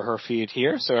merged over her feed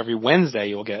here. So every Wednesday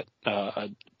you'll get a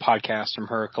podcast from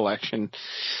her collection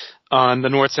on the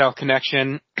North-South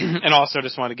Connection. And also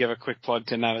just want to give a quick plug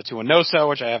to 90210,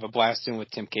 which I have a blast in with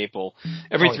Tim Capel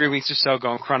every 3 weeks or so,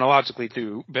 going chronologically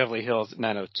through Beverly Hills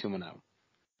 90210.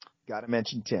 Gotta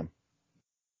mention Tim.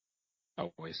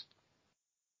 Always.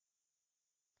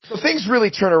 So things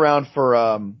really turn around for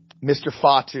Mr.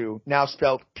 Fatu, now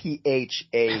spelled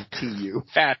Phatu.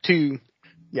 Fatu.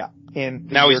 Yeah.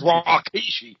 Now he's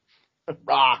Rikishi.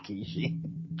 Rikishi.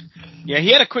 Yeah,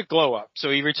 he had a quick glow up, so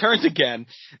he returns again.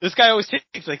 This guy always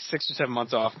takes like 6 or 7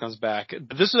 months off, comes back.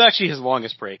 But this was actually his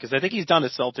longest break, because I think he's done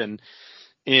at Sultan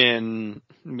in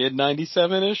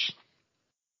mid-97-ish.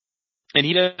 And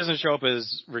he doesn't show up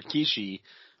as Rikishi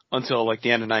until like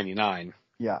the end of 99.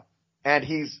 Yeah. And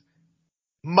he's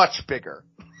much bigger.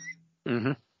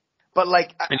 Mm-hmm. But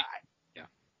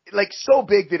so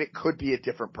big that it could be a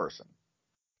different person.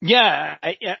 Yeah,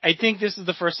 I think this is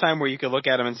the first time where you could look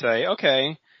at him and say,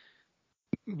 okay,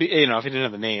 if he didn't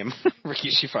have the name,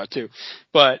 Rikishi Fatu,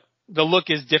 but the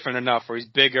look is different enough where he's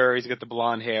bigger, he's got the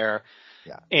blonde hair,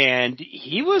 and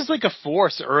he was like a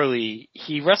force early.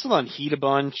 He wrestled on Heat a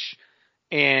bunch,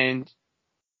 and,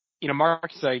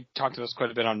 Mark, I talked to us quite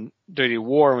a bit on Dirty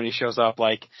War when he shows up,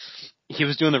 like, he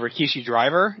was doing the Rikishi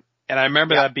driver, and I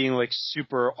remember that being like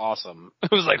super awesome.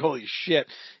 It was like, holy shit.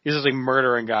 He's just like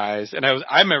murdering guys. And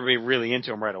I remember being really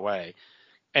into him right away.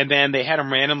 And then they had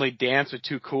him randomly dance with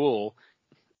Too Cool.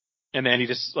 And then he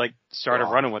just like started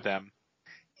running with them.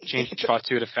 Changed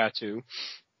Fatu to Fatu.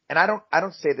 And I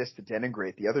don't say this to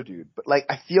denigrate the other dude, but like,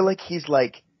 I feel like he's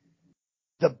like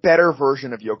the better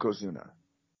version of Yokozuna.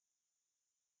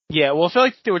 Yeah, well, I feel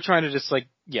like they were trying to just like,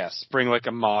 bring like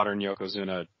a modern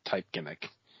Yokozuna type gimmick.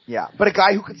 Yeah, but a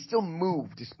guy who could still move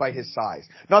despite his size.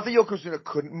 Not that Yokozuna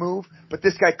couldn't move, but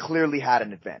this guy clearly had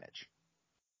an advantage.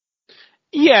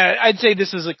 Yeah, I'd say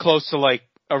this is close to like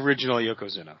original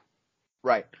Yokozuna.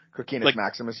 Right. Coquinus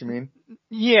Maximus, you mean?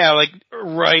 Yeah, like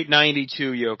right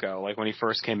 92 Yoko. Like when he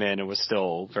first came in, it was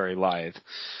still very lithe.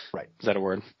 Right. Is that a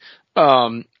word?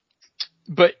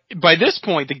 But by this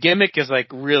point, the gimmick is like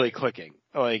really clicking.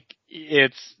 Like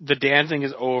the dancing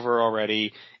is over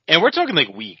already. And we're talking like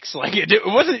weeks. Like it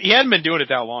wasn't. He hadn't been doing it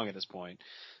that long at this point.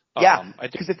 Yeah,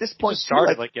 because at this point, it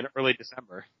started like in early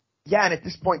December. Yeah, and at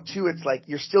this point too, it's like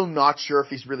you're still not sure if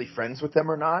he's really friends with them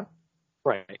or not.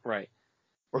 Right.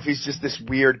 Or if he's just this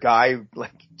weird guy who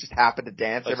like just happened to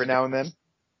dance every now and then.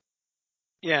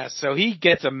 Yeah, so he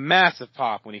gets a massive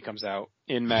pop when he comes out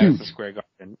in Madison Square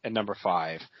Garden at number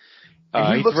 5.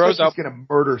 And he looks like he's going to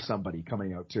murder somebody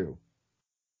coming out too.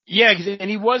 Yeah, and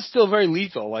he was still very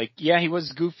lethal. Like, yeah, he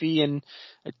was goofy, and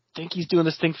I think he's doing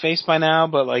this thing face by now,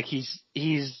 but like he's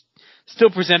still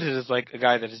presented as like a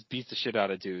guy that just beats the shit out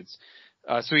of dudes.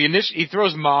 So he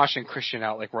throws Mosh and Christian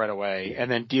out like right away, and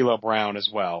then D'Lo Brown as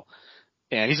well.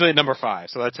 And he's at number 5,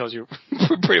 so that tells you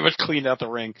pretty much cleaned out the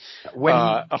ring.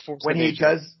 When he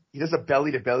does a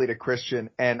belly to belly to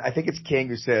Christian, and I think it's King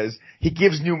who says he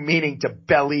gives new meaning to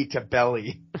belly to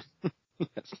belly.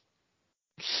 Yes.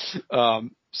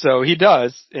 So he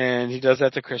does, and he does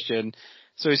that to Christian.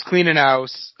 So he's cleaning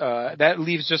house. That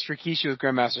leaves just Rikishi with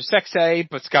Grandmaster Sexay,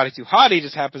 but Scotty Too Hottie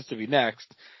just happens to be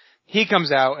next. He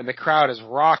comes out, and the crowd is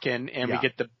rocking, and we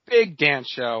get the big dance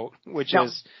show, which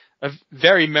is a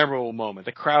very memorable moment.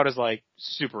 The crowd is like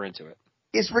super into it.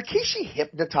 Is Rikishi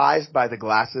hypnotized by the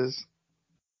glasses?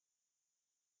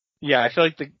 Yeah, I feel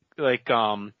like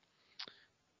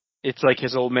it's like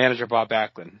his old manager Bob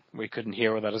Backlund, where he couldn't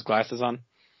hear without his glasses on.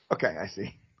 Okay, I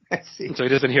see. So he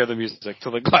doesn't hear the music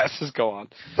till the glasses go on.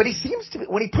 But he seems to be,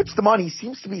 when he puts them on, he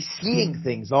seems to be seeing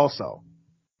things also.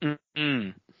 Mm-hmm.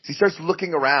 He starts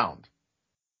looking around.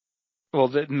 Well,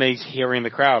 that makes hearing the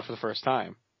crowd for the first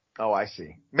time. Oh, I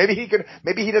see. Maybe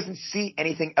he doesn't see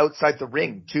anything outside the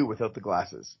ring too without the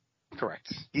glasses.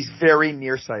 Correct. He's very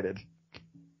nearsighted.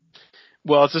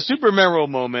 Well, it's a super memorable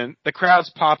moment. The crowd's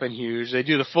popping huge. They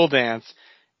do the full dance.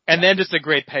 And then just a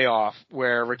great payoff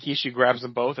where Rikishi grabs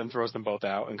them both and throws them both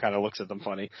out and kind of looks at them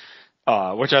funny,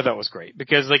 which I thought was great.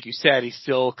 Because like you said, he's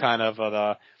still kind of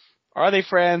are they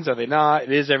friends? Are they not?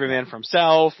 It is every man for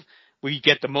himself. We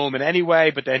get the moment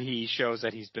anyway, but then he shows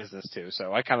that he's business too.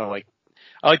 So I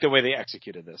like the way they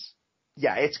executed this.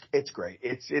 Yeah, it's great.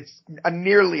 It's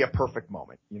nearly a perfect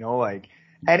moment, and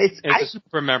It's a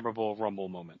super memorable Rumble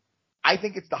moment. I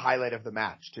think it's the highlight of the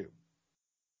match too.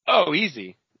 Oh,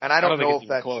 easy. And I don't know think if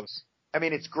that's close. I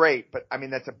mean, it's great, but I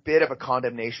mean that's a bit of a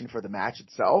condemnation for the match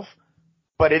itself.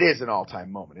 But it is an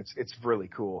all-time moment. It's really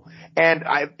cool, and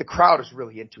the crowd is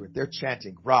really into it. They're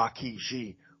chanting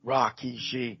Rikishi,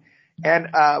 Rikishi, and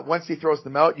once he throws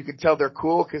them out, you can tell they're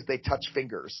cool because they touch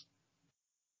fingers.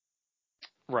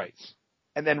 Right.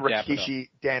 And then Rikishi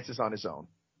dances on his own.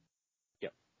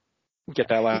 Yep. Get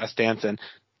that last dance in.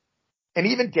 And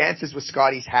even dances with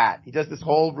Scotty's hat. He does this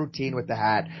whole routine with the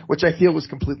hat, which I feel was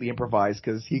completely improvised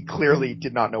because he clearly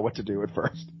did not know what to do at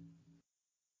first.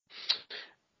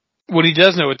 What he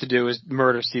does know what to do is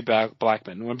murder Steve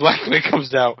Blackman. When Blackman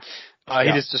comes out,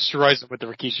 he just destroys it with the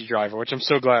Rikishi driver, which I'm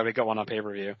so glad we got one on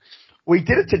pay-per-view. We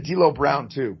did it to D'Lo Brown,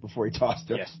 too, before he tossed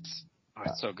him. Yes. Oh,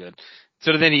 it's so good.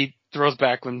 So then he throws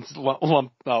Blackman's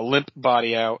limp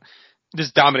body out,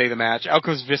 just dominating the match. Out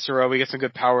comes Viscera. We get some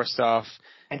good power stuff.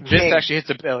 And King actually hits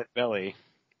a belly.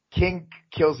 King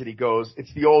kills it. He goes,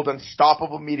 it's the old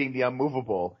unstoppable meeting the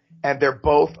unmovable, and they're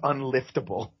both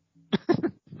unliftable.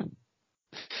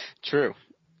 True.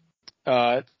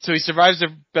 So he survives the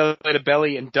belly to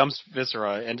belly and dumps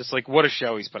Viscera, and just like, what a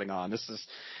show he's putting on.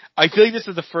 I feel like this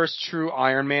is the first true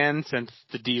Iron Man since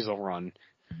the Diesel run.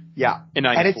 Yeah. In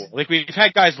 94. Like, we've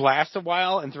had guys last a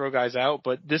while and throw guys out,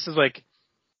 but this is like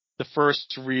the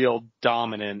first real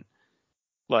dominant,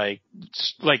 like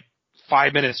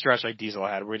 5-minute stretch like Diesel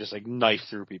had, where he just like knife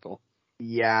through people.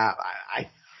 Yeah, I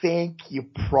think you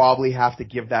probably have to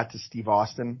give that to Steve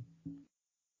Austin.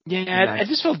 Yeah, it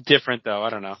just felt different though. I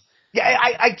don't know. Yeah,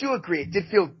 I do agree. It did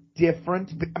feel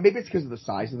different, but maybe it's because of the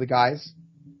size of the guys.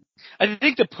 I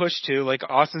think the push too, like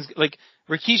Austin's, like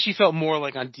Rikishi felt more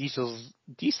like on Diesel's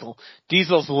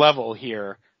level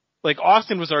here. Like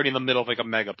Austin was already in the middle of like a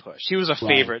mega push. He was a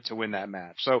favorite to win that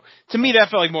match. So to me, that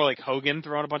felt like more like Hogan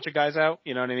throwing a bunch of guys out.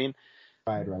 You know what I mean?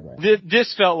 Right.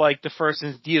 This felt like the first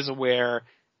instance Diesel where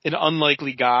an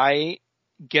unlikely guy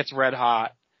gets red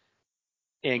hot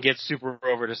and gets super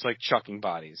over just like chucking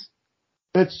bodies.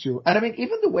 That's true. And I mean,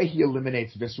 even the way he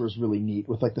eliminates Viscera is really neat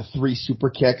with like the 3 super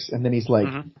kicks and then he's like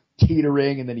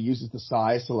teetering and then he uses the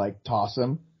size to like toss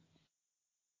him.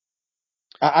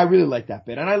 I really like that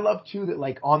bit. And I love too that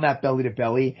like on that belly to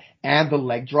belly and the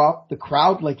leg drop, the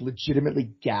crowd like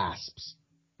legitimately gasps.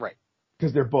 Right.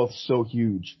 Because they're both so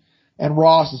huge. And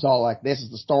Ross is all like, this is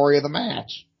the story of the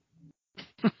match.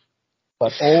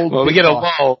 But we get a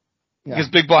lull. Yeah. Because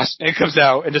Big Boss Man comes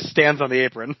out and just stands on the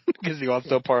apron because he wants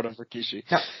no part of Rikishi.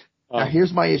 Now,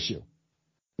 here's my issue.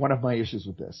 One of my issues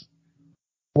with this.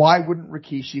 Why wouldn't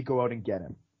Rikishi go out and get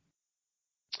him?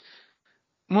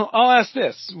 Well, I'll ask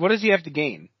this. What does he have to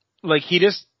gain? Like, he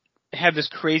just had this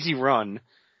crazy run.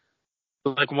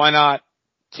 Like, why not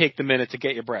take the minute to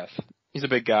get your breath? He's a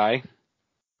big guy.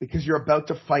 Because you're about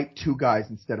to fight 2 guys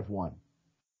instead of 1.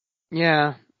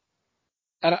 Yeah.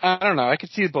 I don't know. I could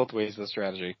see both ways of the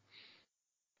strategy.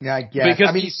 Yeah, I guess.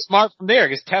 Because he's smart from there,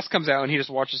 because Test comes out and he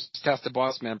just watches Test and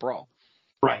Boss Man brawl.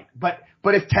 Right. But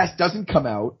if Test doesn't come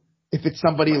out, if it's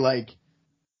somebody like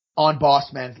on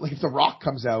Boss Man, like if The Rock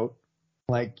comes out,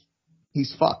 like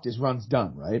he's fucked. His run's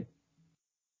done, right?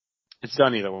 It's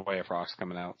done either way if Rock's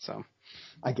coming out, so.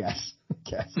 I guess.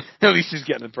 At least he's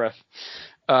getting the breath.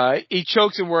 He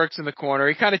chokes and works in the corner.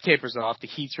 He kind of tapers off. The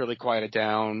heat's really quieted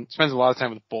down. Spends a lot of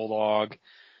time with Bulldog.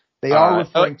 They are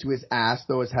referring to his ass,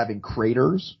 though, as having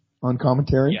craters on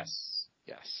commentary. Yes.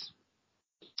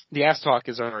 The ass talk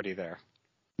is already there.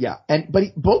 Yeah,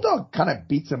 but Bulldog kind of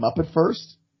beats him up at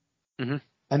first. Mm-hmm.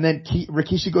 And then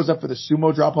Rikishi goes up for the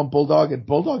sumo drop on Bulldog, and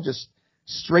Bulldog just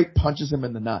straight punches him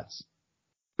in the nuts.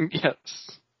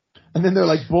 Yes. And then they're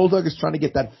like, Bulldog is trying to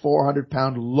get that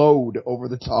 400-pound load over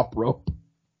the top rope.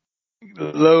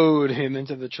 Load him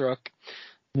into the truck.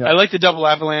 Yeah. I like the double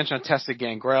avalanche on Tessa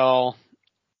Gangrel.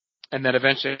 And then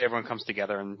eventually everyone comes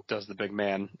together and does the big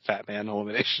man, fat man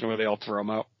elimination where they all throw him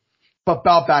out. But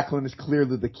Bob Backlund is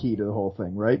clearly the key to the whole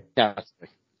thing, right? Yeah.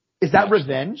 Is that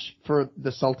revenge for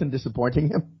the Sultan disappointing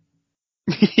him?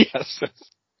 Yes.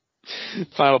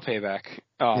 Final payback.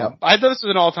 Yep. I thought this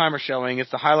was an all-timer showing.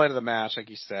 It's the highlight of the match, like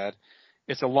you said.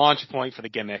 It's a launch point for the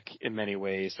gimmick in many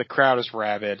ways. The crowd is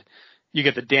rabid. You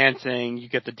get the dancing, you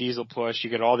get the Diesel push, you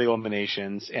get all the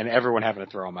eliminations, and everyone having to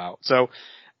throw him out. So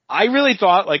I really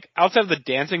thought, like, outside of the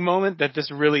dancing moment, that this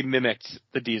really mimicked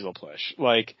the Diesel push.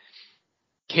 Like,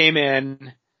 came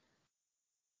in,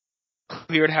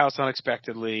 cleared house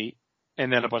unexpectedly,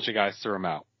 and then a bunch of guys threw him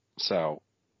out. So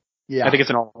Yeah. I think it's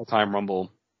an all-time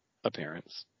Rumble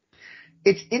appearance.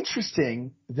 It's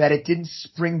interesting that it didn't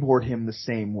springboard him the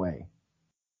same way.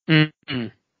 Mm-hmm.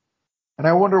 And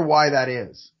I wonder why that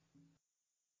is.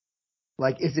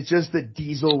 Like, is it just that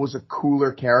Diesel was a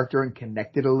cooler character and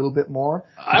connected a little bit more?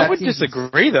 I would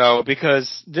disagree, though,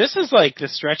 because this is like the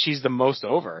stretch he's the most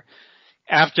over.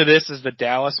 After this is the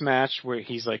Dallas match where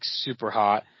he's like super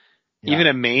hot. Yeah. Even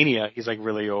at Mania, he's like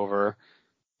really over.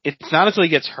 It's not until he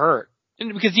gets hurt.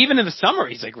 And because even in the summer,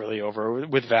 he's like really over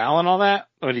with Val and all that,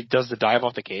 when he does the dive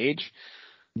off the cage.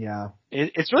 Yeah.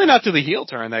 It's really not to the heel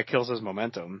turn that kills his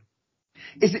momentum.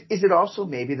 Is it also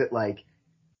maybe that, like,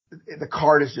 the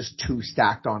card is just too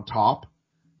stacked on top?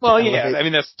 Well, yeah, I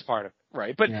mean, that's part of it,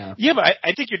 right? But yeah, but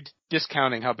I think you're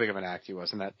discounting how big of an act he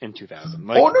was in 2000.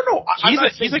 Like, oh, no.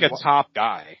 He's like a top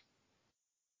guy.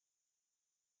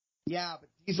 Yeah, but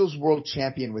Diesel's world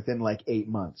champion within like 8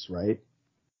 months, right?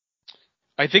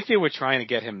 I think they were trying to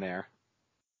get him there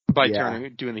by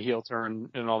doing the heel turn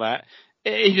and all that.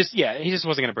 He just wasn't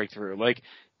going to break through. Like,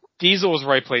 Diesel was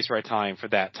right place, right time for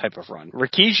that type of run.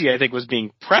 Rikishi, I think, was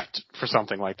being prepped for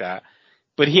something like that,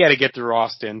 but he had to get through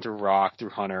Austin, through Rock, through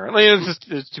Hunter. Like,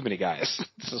 there's too many guys.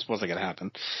 This just wasn't going to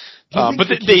happen. But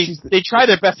they tried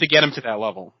their best to get him to that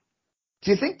level.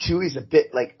 Do you think too he's a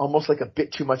bit like almost like a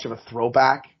bit too much of a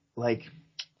throwback? Like,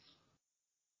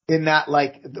 in that,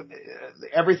 like,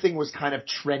 everything was kind of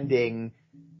trending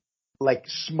like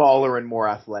smaller and more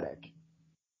athletic.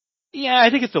 Yeah, I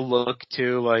think it's the look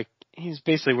too. Like, he's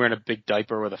basically wearing a big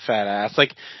diaper with a fat ass.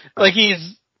 Like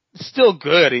he's still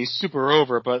good. He's super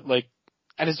over, but like,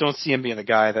 I just don't see him being the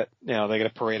guy that, you know, they're going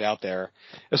to parade out there,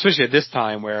 especially at this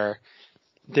time where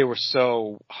they were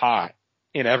so hot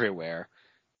in everywhere.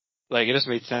 Like, it just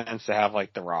made sense to have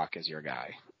like The Rock as your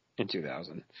guy in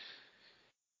 2000.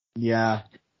 Yeah.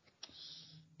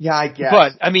 Yeah, I guess.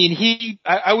 But I mean,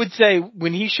 I would say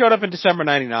when he showed up in December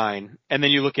 99 and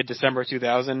then you look at December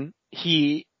 2000,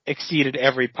 he exceeded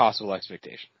every possible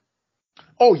expectation.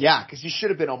 Oh yeah, because he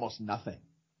should have been almost nothing.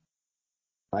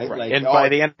 Right? Like, and by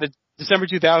the end of December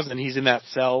 2000, he's in that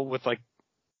cell with like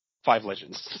 5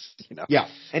 legends, you know? Yeah.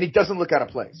 And he doesn't look out of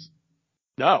place.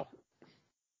 No.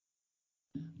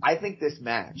 I think this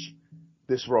match,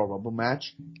 this Royal Rumble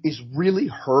match, is really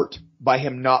hurt by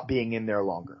him not being in there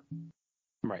longer.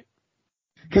 Right.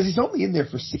 Because he's only in there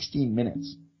for 16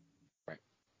 minutes. Right.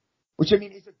 Which, I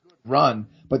mean, is a good run,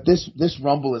 but this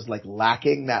Rumble is like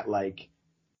lacking that like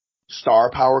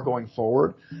star power going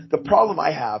forward. The problem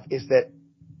I have is that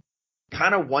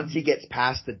kind of once he gets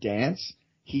past the dance,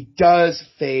 he does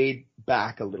fade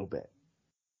back a little bit.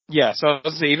 Yeah, so I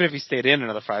was say, even if he stayed in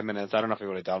another 5 minutes, I don't know if he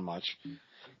would have done much.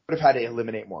 Would have had to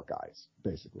eliminate more guys,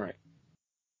 basically. Right.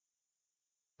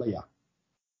 But yeah.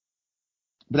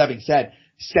 But that being said,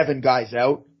 7 guys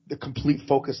out, the complete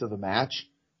focus of the match.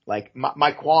 Like,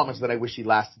 my qualm is that I wish he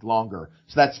lasted longer.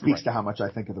 So that speaks to how much I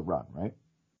think of the run, right?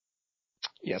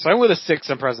 Yeah, so I went with a 6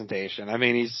 on presentation. I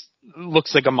mean,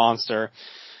 looks like a monster.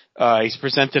 He's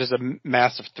presented as a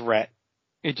massive threat.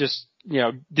 It just, you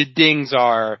know, the dings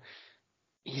are,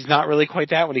 he's not really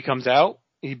quite that when he comes out.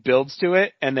 He builds to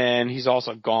it, and then he's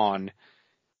also gone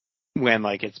when,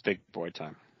 like, it's big boy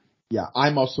time. Yeah,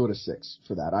 I'm also at a 6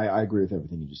 for that. I agree with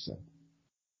everything you just said.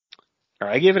 All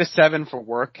right, I gave it a 7 for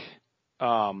work.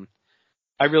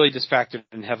 I really just factored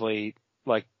in heavily,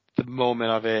 like, the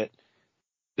moment of it,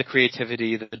 the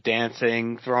creativity, the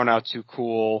dancing, thrown out too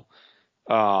cool,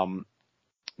 the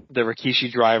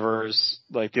Rikishi drivers,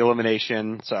 like the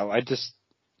elimination. So it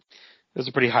was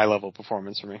a pretty high level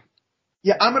performance for me.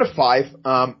 Yeah, I'm at a 5.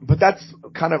 But that's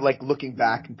kind of like looking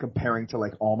back and comparing to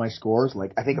like all my scores.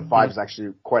 Like, I think a 5 is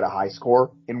actually quite a high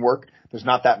score in work. There's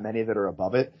not that many that are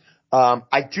above it.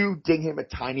 I do ding him a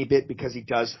tiny bit because he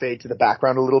does fade to the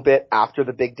background a little bit after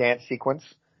the big dance sequence.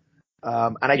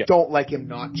 And I don't like him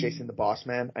not chasing the boss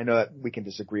man. I know that we can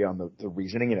disagree on the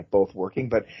reasoning and it both working,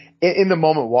 but in the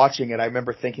moment watching it, I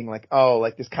remember thinking like, oh,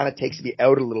 like this kind of takes me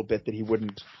out a little bit that he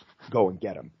wouldn't go and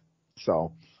get him.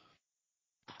 So,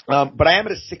 but I am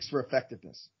at a 6 for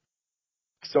effectiveness.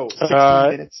 So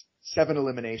 16 minutes, 7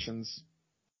 eliminations.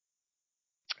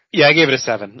 Yeah, I gave it a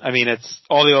 7. I mean, it's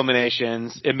all the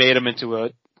eliminations. It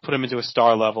put him into a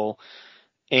star level.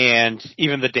 And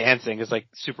even the dancing is like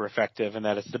super effective, and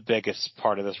that is the biggest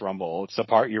part of this Rumble. It's the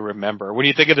part you remember. When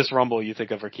you think of this Rumble, you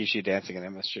think of Rikishi dancing in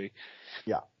MSG.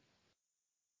 Yeah.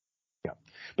 Yeah.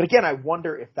 But again, I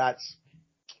wonder if that's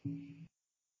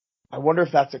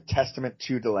a testament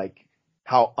to like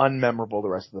how unmemorable the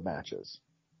rest of the match is.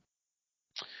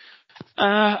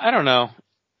 I don't know.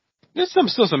 There's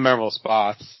still some memorable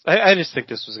spots. I just think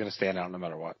this was going to stand out no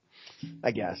matter what.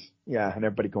 I guess. Yeah, and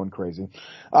everybody going crazy.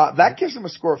 That gives him a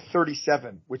score of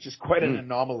 37, which is quite an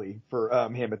anomaly for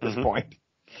him at this point.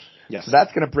 Yes. So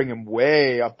that's going to bring him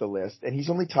way up the list, and he's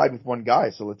only tied with one guy,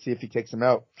 so let's see if he takes him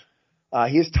out.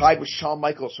 He is tied with Shawn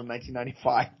Michaels from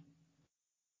 1995.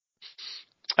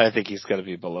 I think he's going to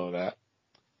be below that.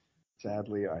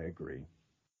 Sadly, I agree.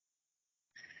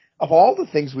 Of all the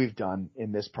things we've done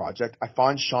in this project, I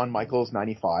find Shawn Michaels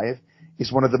 95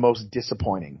 is one of the most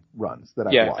disappointing runs that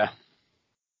I've watched.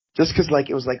 Just because, like,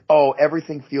 it was like, oh,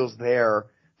 everything feels there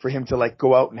for him to, like,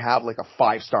 go out and have, like, a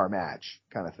 5-star match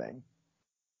kind of thing.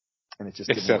 And it just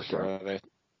didn't work. Except for the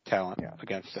talent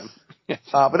against him.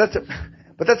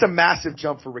 But that's a massive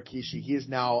jump for Rikishi. He is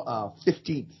now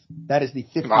 15th. That is the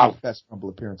 15th best Rumble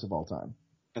appearance of all time.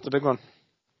 That's a big one.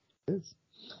 It is.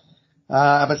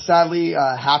 But sadly,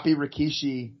 happy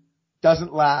Rikishi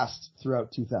doesn't last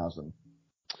throughout 2000.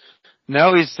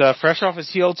 No, he's fresh off his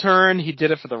heel turn. He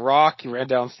did it for The Rock. He ran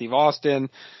down Steve Austin.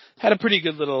 Had a pretty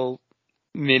good little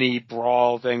mini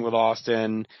brawl thing with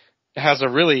Austin. Has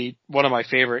one of my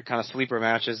favorite kind of sleeper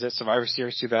matches at Survivor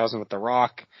Series 2000 with The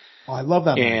Rock. Oh, I love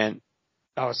that match.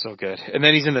 It's so good. And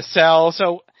then he's in the cell.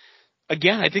 So,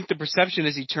 again, I think the perception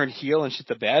is he turned heel and shit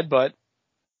the bed, but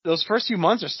those first few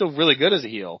months are still really good as a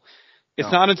heel.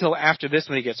 It's not until after this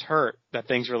when he gets hurt that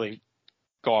things really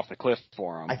go off the cliff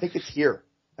for him. I think it's here.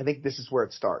 I think this is where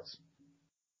it starts.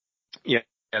 Yeah,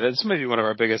 this might be one of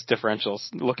our biggest differentials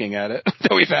looking at it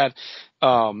that we've had.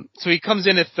 So he comes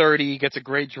in at 30, gets a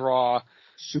great draw.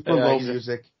 Super low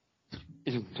music.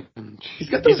 He's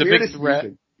got the weirdest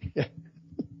music. Yeah.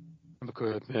 I'm a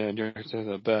good man, you're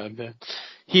a bad man.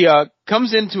 He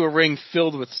comes into a ring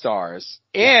filled with stars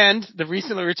and the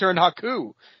recently returned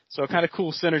Haku. So kind of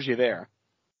cool synergy there.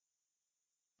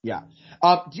 Yeah.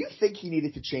 Do you think he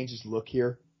needed to change his look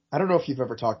here? I don't know if you've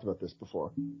ever talked about this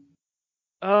before.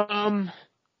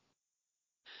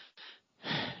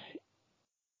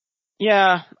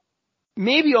 Yeah.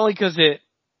 Maybe only because it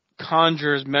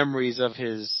conjures memories of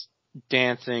his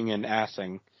dancing and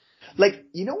assing. Like,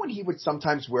 you know when he would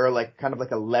sometimes wear like kind of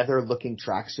like a leather looking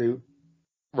tracksuit?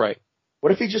 Right.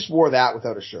 What if he just wore that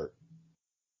without a shirt?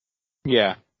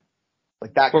 Yeah.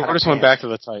 Like that kind of just went back to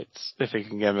the tights if he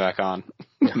can get them back on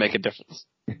to make a difference.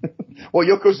 Well,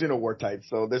 Yokozuna wore tights,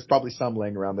 so there's probably some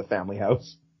laying around the family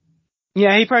house.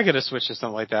 Yeah, he probably could have switched to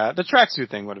something like that. The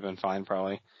tracksuit thing would have been fine,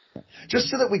 probably. Just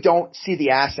so that we don't see the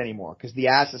ass anymore, because the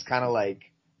ass is kind of like...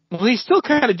 Well, he still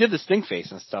kind of did the stink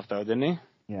face and stuff, though, didn't he?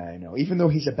 Yeah, I know. Even though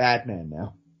he's a bad man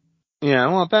now. Yeah,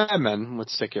 well, bad men would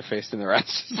stick your face in their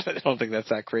asses. I don't think that's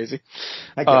that crazy.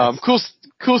 I guess.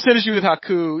 Cool synergy with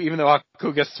Haku, even though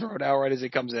Haku gets thrown out right as he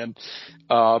comes in.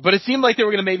 But it seemed like they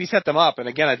were going to maybe set them up. And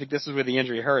again, I think this is where the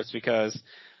injury hurts because,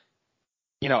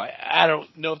 I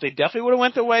don't know if they definitely would have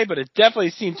went the way, but it definitely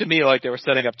seemed to me like they were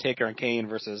setting up Taker and Kane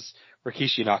versus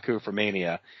Rikishi and Haku for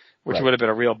Mania, which would have been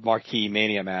a real marquee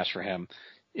Mania match for him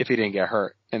if he didn't get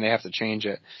hurt. And they have to change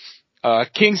it.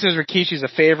 King says Rikishi's a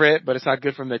favorite, but it's not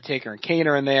good for him that Taker and Kane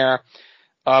are in there.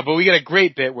 But we get a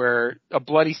great bit where a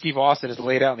bloody Steve Austin is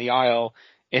laid out in the aisle,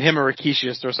 and him and Rikishi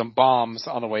just throw some bombs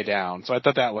on the way down. So I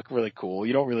thought that looked really cool.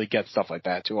 You don't really get stuff like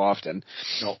that too often.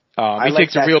 No. He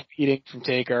takes a real beating from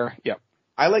Taker. Yep.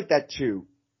 I like that too.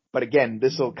 But again,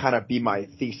 this will kind of be my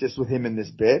thesis with him in this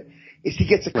bit, is he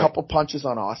gets a couple punches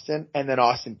on Austin, and then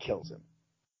Austin kills him.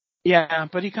 Yeah,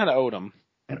 but he kind of owed him.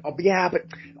 But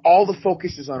all the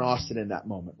focus is on Austin in that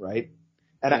moment, right?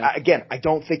 And I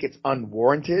don't think it's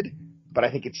unwarranted, but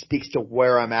I think it speaks to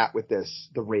where I'm at with the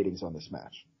ratings on this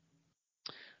match.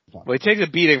 Well, he takes a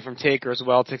beating from Taker as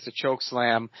well, takes a choke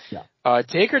slam. Yeah.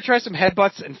 Taker tries some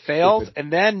headbutts and fails,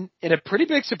 and then, in a pretty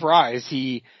big surprise,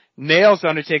 he nails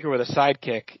Undertaker with a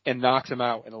sidekick and knocks him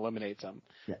out and eliminates him.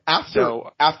 Yeah.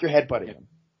 After headbutting him.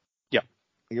 Yeah.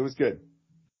 It was good.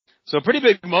 So a pretty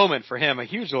big moment for him, a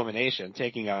huge elimination,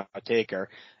 taking a Taker.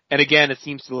 And again, it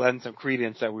seems to lend some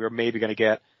credence that we were maybe going to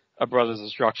get a Brothers of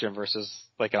Destruction versus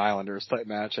like an Islanders type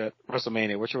match at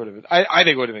WrestleMania, which would have been, I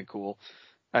think would have been cool.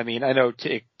 I mean, I know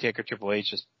Taker Triple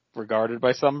H is regarded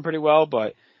by some pretty well,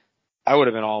 but I would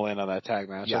have been all in on that tag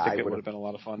match. Yeah, I think it would have been a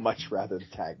lot of fun. Much rather the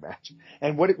tag match.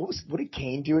 And what did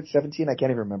Kane do at 17? I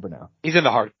can't even remember now. He's in the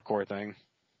hardcore thing.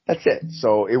 That's it.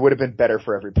 So it would have been better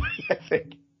for everybody, I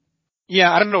think. Yeah,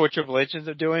 I don't know what Triple H ends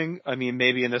up doing. I mean,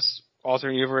 maybe in this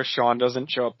alternate universe, Shawn doesn't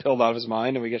show up pilled out of his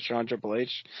mind, and we get Shawn Triple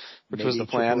H, which was Maybe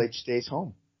the Triple plan. H stays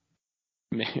home.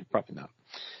 Probably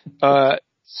not.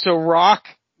 So Rock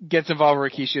gets involved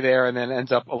with Rikishi there, and then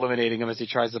ends up eliminating him as he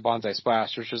tries the Bonsai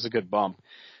Splash, which was a good bump.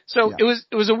 So Yeah.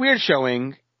 it was a weird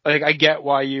showing. Like, I get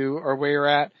why you are where you're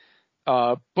at,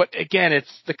 but again,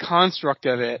 it's the construct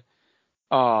of it.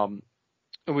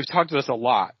 And we've talked about this a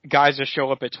lot. Guys that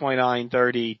show up at 29,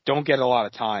 30 don't get a lot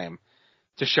of time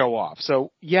to show off.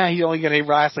 So yeah, he's only going to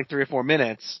last like 3 or 4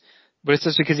 minutes, but it's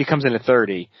just because he comes in at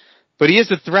 30. But he is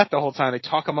a threat the whole time. They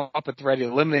talk him up at threat. He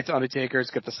eliminates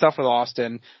Undertaker's, get the stuff with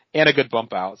Austin, and a good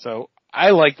bump out. So I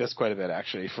like this quite a bit,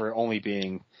 actually, for only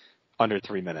being under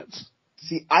 3 minutes.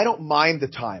 See, I don't mind the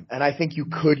time, and I think you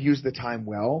could use the time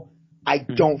well. I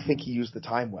don't think he used the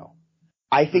time well.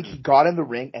 I think he got in the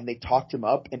ring and they talked him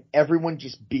up and everyone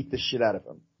just beat the shit out of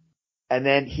him. And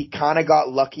then he kind of got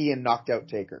lucky and knocked out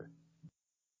Taker.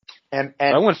 And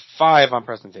I went 5 on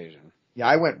presentation. Yeah,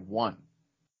 I went 1.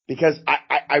 Because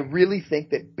I really think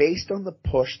that based on the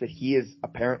push that he is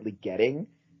apparently getting,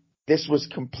 this was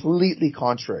completely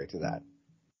contrary to that.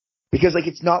 Because like,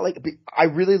 it's not like, I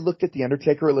really looked at the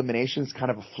Undertaker elimination as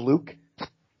kind of a fluke.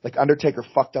 Like Undertaker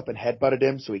fucked up and headbutted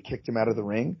him, so he kicked him out of the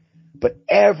ring. But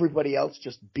everybody else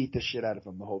just beat the shit out of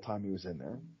him the whole time he was in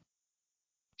there.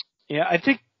 Yeah, I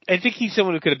think he's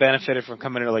someone who could have benefited from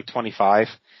coming in at like 25.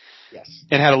 Yes.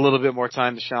 And had a little bit more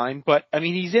time to shine. But, I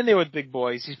mean, he's in there with big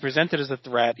boys. He's presented as a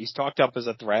threat. He's talked up as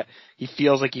a threat. He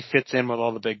feels like he fits in with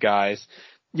all the big guys.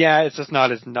 Yeah, it's just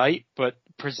not his night, but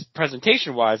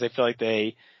presentation-wise, I feel like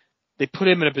they put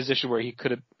him in a position where he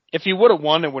could have, if he would have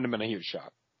won, it wouldn't have been a huge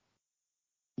shot.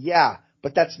 Yeah,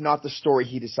 but that's not the story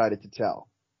he decided to tell.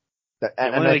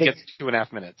 And I think gets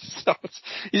 2.5 minutes. So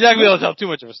he's not going to be able to tell too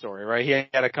much of a story, right? He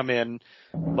had to come in,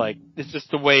 like, it's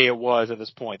just the way it was at this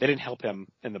point. They didn't help him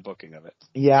in the booking of it.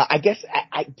 Yeah, I guess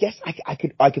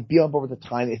I could be on board with the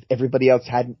time if everybody else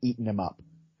hadn't eaten him up.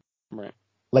 Right.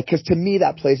 Like, cause to me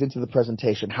that plays into the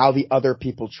presentation, how the other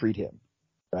people treat him,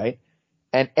 right?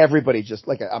 And everybody just,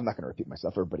 like, I'm not going to repeat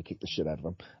myself, everybody kicked the shit out of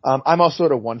him. I'm also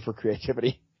at a 1 for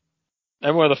creativity.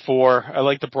 I'm one of the 4. I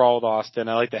like the brawl with Austin.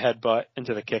 I like the headbutt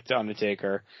into the kick to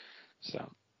Undertaker.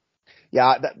 So.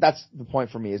 Yeah, that's the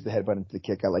point for me, is the headbutt into the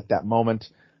kick. I like that moment.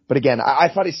 But again, I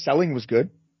thought his selling was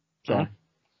good. So,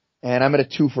 and I'm at a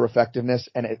 2 for effectiveness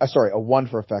and a 1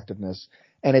 for effectiveness.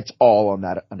 And it's all on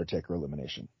that Undertaker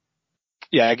elimination.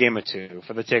 Yeah, I gave him a 2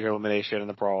 for the Taker elimination and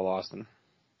the brawl with Austin.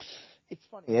 It's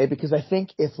funny, because I think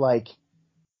if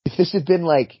this had been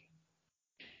like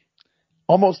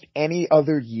almost any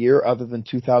other year other than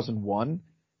 2001,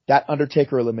 that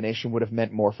Undertaker elimination would have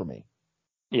meant more for me.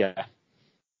 Yeah.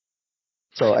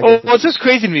 So I guess it's just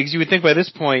crazy to me because you would think by this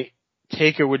point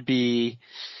Taker would be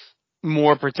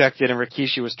more protected and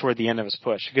Rikishi was toward the end of his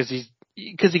push because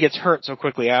he gets hurt so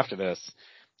quickly after this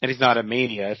and he's not at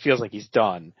Mania. It feels like he's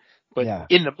done, but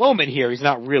in the moment here he's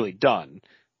not really done.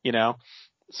 You know,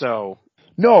 so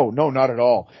no, not at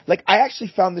all. Like, I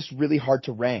actually found this really hard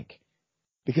to rank.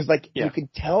 Because, like, you can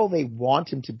tell they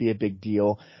want him to be a big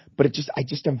deal, but I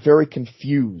just am very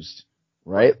confused,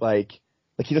 right? Like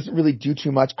he doesn't really do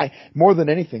too much. More than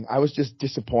anything, I was just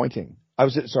disappointing. I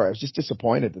was just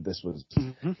disappointed that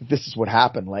this is what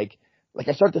happened. Like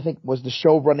I started to think, was the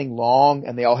show running long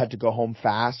and they all had to go home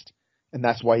fast, and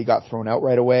that's why he got thrown out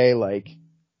right away? Like,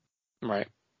 right.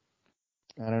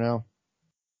 I don't know.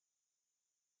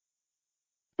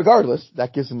 Regardless,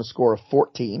 that gives him a score of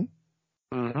 14.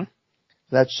 Mm-hmm.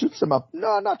 That shoots him up.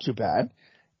 No, not too bad.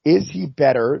 Is he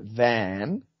better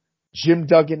than Jim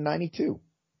Duggan 92?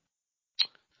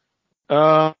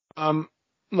 Look, I'm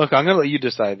going to let you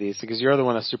decide these because you're the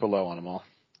one that's super low on them all.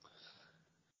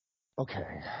 Okay.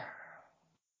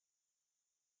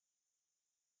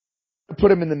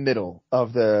 Put him in the middle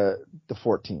of the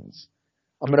 14s.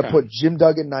 I'm going to put Jim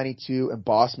Duggan 92 and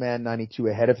Bossman 92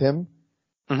 ahead of him.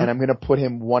 And I'm going to put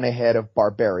him 1 ahead of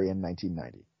Barbarian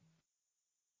 1990.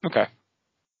 Okay.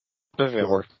 That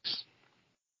works.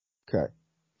 Okay.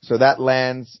 So that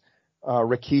lands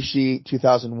Rikishi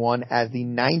 2001 as the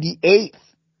 98th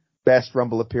best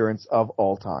Rumble appearance of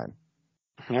all time.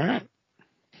 All right.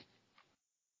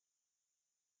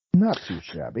 Not too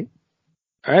shabby.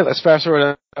 All right, let's fast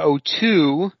forward to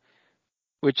 02,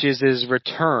 which is his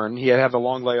return. He had a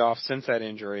long layoff since that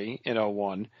injury in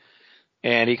 01.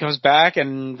 And he comes back,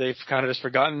 and they've kind of just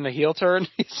forgotten the heel turn.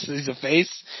 He's a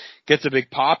face, gets a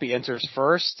big pop. He enters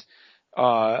first.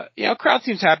 Crowd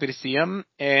seems happy to see him,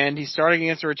 and he's starting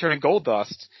against a returning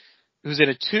Goldust, who's in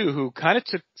a 2, who kind of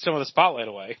took some of the spotlight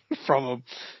away from him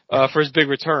for his big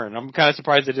return. I'm kind of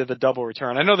surprised they did the double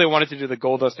return. I know they wanted to do the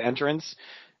Goldust entrance,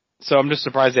 So I'm just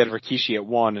surprised they had Rikishi at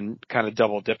 1 and kind of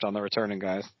double dipped on the returning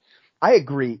guys. I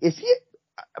agree. Is he,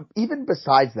 even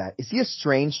besides that, is he a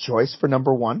strange choice for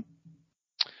number 1?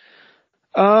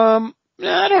 I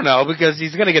don't know, because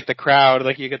he's gonna get the crowd,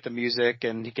 like you get the music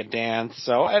and he can dance.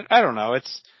 So I don't know.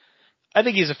 I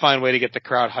think he's a fine way to get the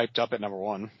crowd hyped up at number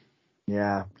 1.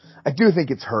 Yeah. I do think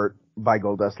it's hurt by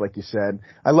Goldust, like you said.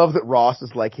 I love that Ross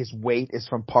is like, his weight is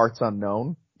from parts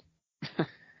unknown.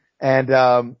 And,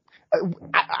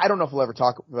 I don't know if we'll ever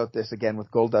talk about this again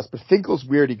with Goldust, but Finkel's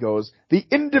weird. He goes, the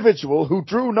individual who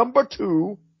drew number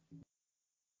 2.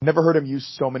 Never heard him use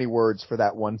so many words for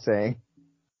that one saying.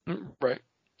 Right.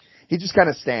 He just kind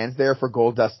of stands there for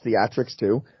Goldust theatrics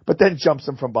too, but then jumps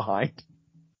him from behind.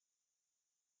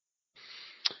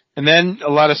 And then a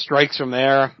lot of strikes from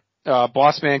there.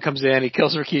 Boss Man comes in, he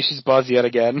kills Rikishi's buzz yet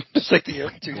again, just like the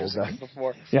 2 years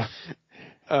before. Yeah.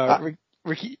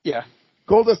 Yeah.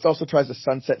 Goldust also tries a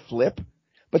sunset flip,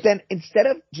 but then instead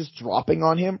of just dropping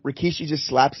on him, Rikishi just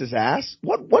slaps his ass.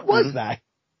 What was that?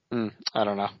 I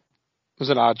don't know. It was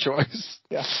an odd choice.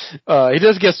 Yeah. He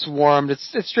does get swarmed.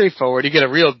 It's straightforward. You get a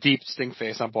real deep stink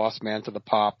face on Boss Man to the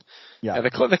pop. Yeah.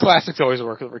 The classics always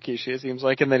work with Rikishi, it seems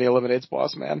like, and then he eliminates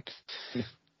Boss Man. He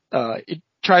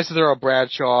tries to throw a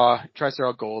Bradshaw, tries to throw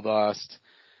a Goldust.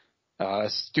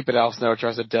 Stupid Al Snow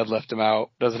tries to deadlift him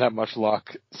out. Doesn't have much luck.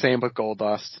 Same with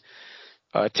Goldust.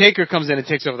 Taker comes in and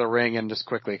takes over the ring and just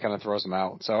quickly kind of throws him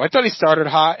out. So I thought he started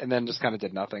hot and then just kind of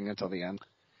did nothing until the end.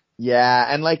 Yeah,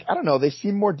 and like, I don't know, they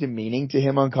seem more demeaning to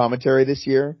him on commentary this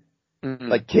year. Mm-hmm.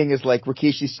 Like, King is like,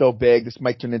 Rikishi's so big, this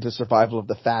might turn into survival of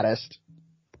the fattest.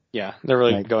 Yeah, they're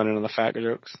really going into the fat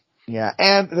jokes. Yeah,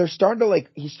 and they're starting to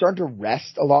he's starting to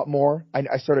rest a lot more.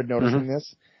 I started noticing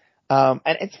this. And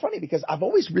it's funny because I've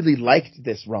always really liked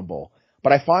this Rumble,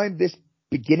 but I find this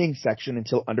beginning section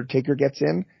until Undertaker gets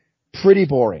in pretty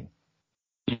boring.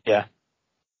 Yeah.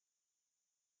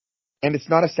 And it's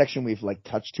not a section we've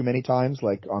touched too many times,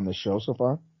 on the show so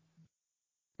far.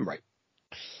 Right.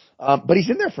 But he's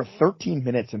in there for 13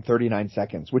 minutes and 39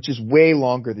 seconds, which is way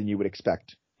longer than you would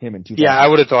expect him in 2000. Yeah, I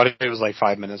would have thought it was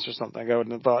 5 minutes or something. I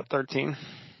wouldn't have thought 13.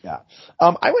 Yeah.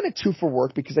 I went at 2 for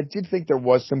work because I did think there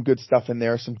was some good stuff in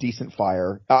there, some decent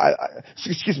fire.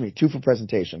 2 for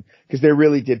presentation, because they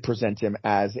really did present him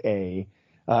as it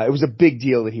was a big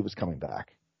deal that he was coming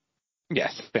back.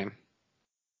 Yes, same.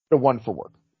 A 1 for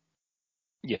work.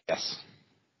 Yes.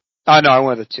 No, I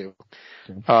went with a 2.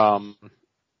 Okay.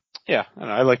 Yeah,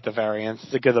 I like the variance.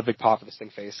 It's a big pop of the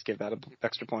stink face. Give that an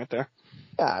extra point there.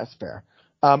 Yeah, that's fair.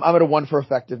 I'm at a 1 for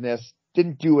effectiveness.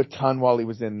 Didn't do a ton while he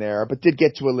was in there, but did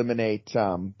get to eliminate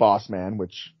Boss Man,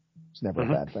 which is never a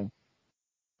bad thing.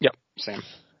 Yep, same.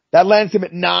 That lands him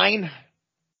at 9.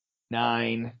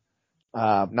 9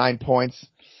 points.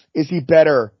 Is he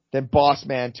better than Boss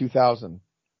Man 2000?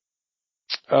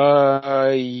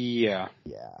 Yeah.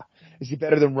 Yeah. Is he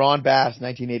better than Ron Bass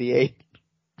 1988?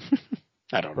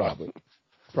 I don't know.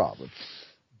 Probably.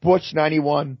 Butch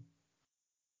 91.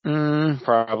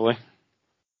 Probably.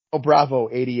 Oh, Bravo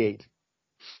 88.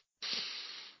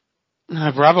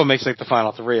 Bravo makes the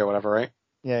final 3 or whatever, right?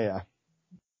 Yeah.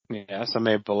 Yeah, so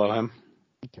maybe below him.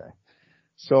 Okay.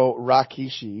 So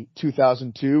Rikishi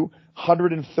 2002,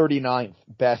 139th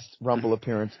best Rumble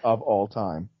appearance of all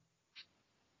time.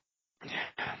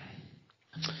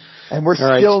 And we're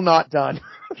still not done.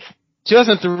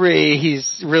 2003,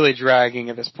 he's really dragging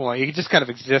at this point. He just kind of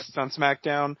exists on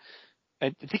SmackDown.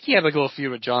 I think he had a little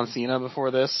feud with John Cena before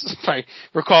this, if I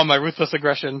recall my Ruthlessly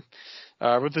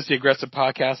Aggressive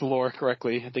podcast lore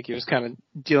correctly. I think he was kind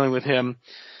of dealing with him,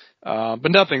 but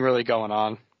nothing really going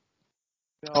on.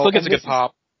 No, still gets a good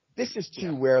pop. This is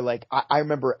too where I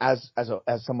remember as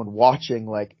someone watching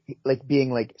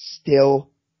being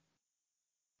still.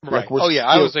 Right.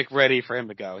 I was ready for him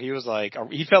to go. He was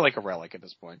he felt like a relic at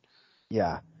this point.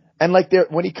 Yeah. And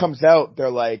when he comes out,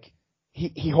 they're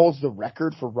he holds the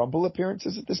record for Rumble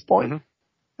appearances at this point. Mm-hmm.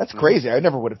 That's crazy. I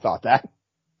never would have thought that.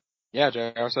 Yeah,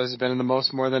 J.R. says he's been in the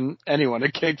most more than anyone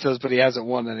at Kicktos, but he hasn't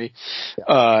won any.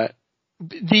 Yeah.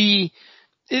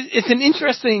 It's an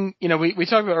interesting, we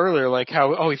talked about earlier,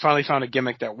 how, he finally found a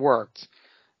gimmick that worked.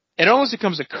 It almost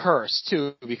becomes a curse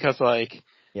too, because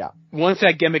once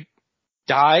that gimmick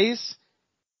dies,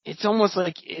 it's almost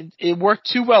it worked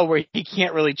too well where he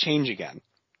can't really change again.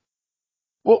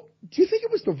 Well, do you think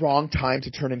it was the wrong time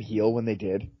to turn him heel when they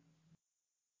did?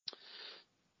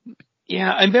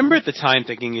 Yeah, I remember at the time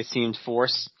thinking it seemed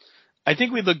forced. I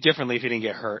think we'd look differently if he didn't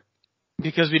get hurt,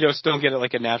 because we just don't get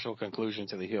a natural conclusion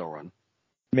to the heel run.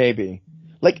 Maybe.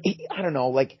 I don't know,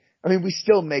 we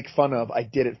still make fun of I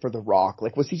did it for The Rock.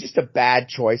 Was he just a bad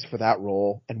choice for that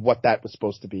role and what that was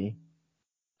supposed to be?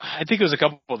 I think it was a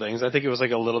couple of things. I think it was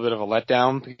like a little bit of a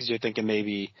letdown because you're thinking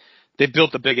maybe they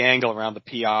built the big angle around the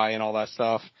PI and all that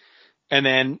stuff. And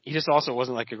then he just also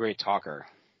wasn't like a great talker.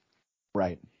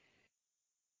 Right.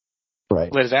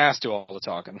 Right. Let his ass do all the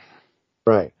talking.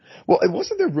 Right. Well, it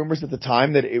wasn't there rumors at the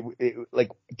time that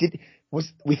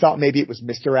we thought maybe it was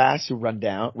Mr. Ass who ran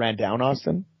down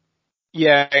Austin?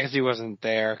 Yeah, because he wasn't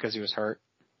there because he was hurt.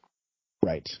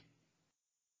 Right.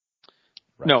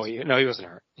 Right. No, he wasn't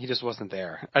hurt. He just wasn't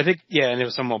there. I think, yeah, and it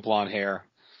was someone with blonde hair.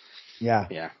 Yeah.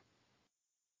 Yeah.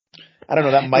 I don't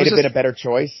know. That might have been a better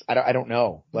choice. I don't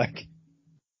know. Like,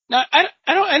 no,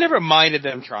 I never minded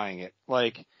them trying it.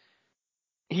 Like,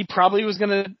 he probably was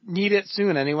gonna need it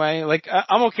soon anyway. Like,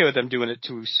 I'm okay with them doing it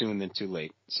too soon than too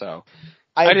late. So,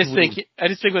 I just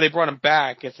think when they brought him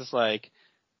back, it's just like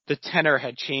the tenor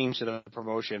had changed to the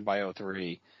promotion by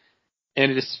 '03,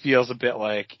 and it just feels a bit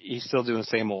like he's still doing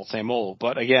the same old.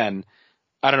 But again,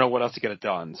 I don't know what else to get it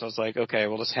done. So it's like, okay,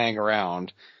 we'll just hang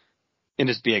around and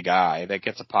just be a guy that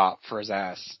gets a pop for his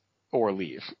ass or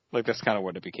leave. Like, that's kind of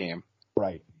what it became.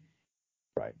 Right.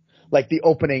 Right. Like the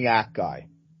opening act guy.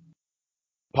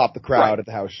 Pop the crowd at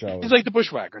the house show. He's like the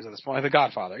Bushwhackers at this point, like the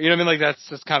Godfather. You know what I mean? Like,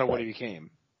 that's kind of what he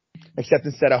became. Except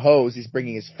instead of hose, he's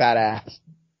bringing his fat ass.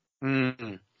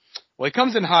 Mm-hmm. Well, he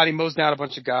comes in hot. He mows down a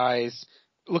bunch of guys.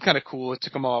 Look kind of cool. It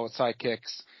took them all with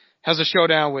sidekicks. Has a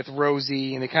showdown with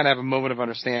Rosie, and they kind of have a moment of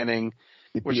understanding,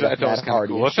 which I thought was kind of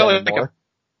cool. It felt like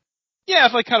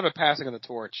it's like kind of a passing of the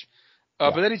torch.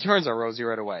 But then he turns on Rosie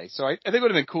right away. So I think it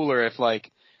would have been cooler if, like,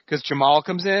 because Jamal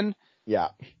comes in. Yeah.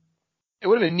 It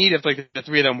would have been neat if, like, the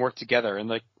three of them worked together, and,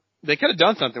 like, they could have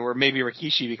done something where maybe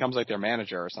Rikishi becomes, like, their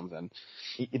manager or something.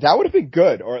 That would have been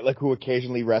good. Or, like, who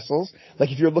occasionally wrestles.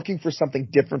 Like, if you're looking for something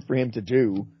different for him to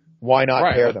do, why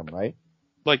not pair them, right?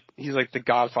 Like, he's like the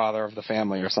godfather of the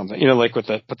family or something. You know, like, with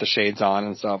put the shades on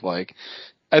and stuff. Like,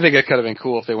 I think it could have been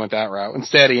cool if they went that route.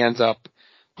 Instead, he ends up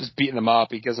just beating them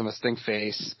up. He gives them a stink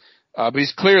face. But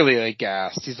he's clearly, like,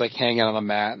 gassed. He's, like, hanging on the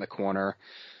mat in the corner.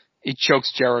 He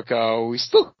chokes Jericho. He's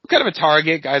still kind of a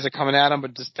target. Guys are coming at him,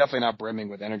 but just definitely not brimming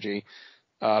with energy.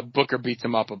 Booker beats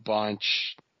him up a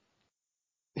bunch.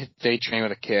 They train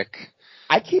with a kick.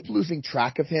 I keep losing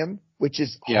track of him, which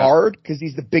is hard because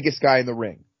he's the biggest guy in the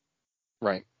ring.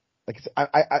 Right. Like,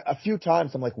 a few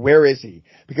times I'm like, where is he?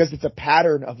 Because it's a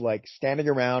pattern of, like, standing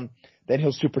around, then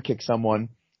he'll super kick someone,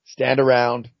 stand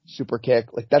around, super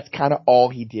kick. Like, that's kind of all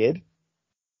he did.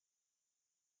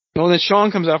 Well, then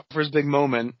Sean comes out for his big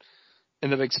moment in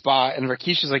the big spot, and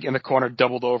Rikishi's, like, in the corner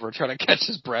doubled over trying to catch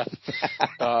his breath.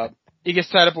 He gets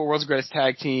tied up with World's Greatest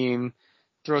Tag Team,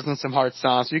 throws in some hard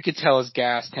stomps. So you could tell his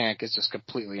gas tank is just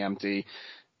completely empty.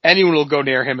 Anyone will go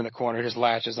near him in the corner, just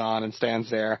latches on and stands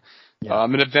there. Yeah.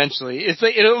 And eventually, it's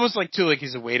like, it almost like too, like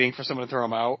he's waiting for someone to throw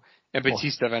him out, and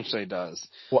Batista eventually does.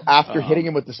 Well, after hitting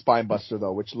him with the spine buster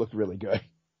though, which looked really good.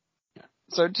 Yeah.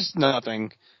 So just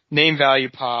nothing. Name value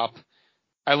pop.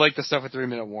 I like the stuff with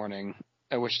 3-minute warning.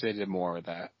 I wish they did more with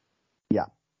that. Yeah.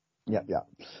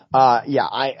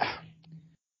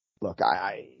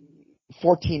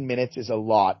 14 minutes is a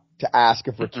lot to ask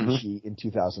of Rikishi in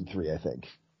 2003, I think.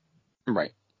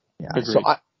 Right. Yeah. Agreed. So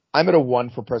I'm at a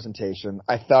 1 for presentation.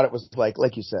 I thought it was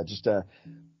like you said, just a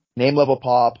name level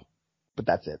pop, but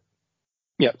that's it.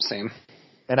 Yep, same.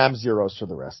 And I'm 0s for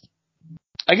the rest.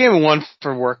 I gave him 1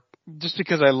 for work just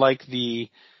because I like the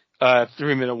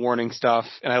 3-minute warning stuff,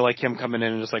 and I like him coming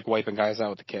in and just, like, wiping guys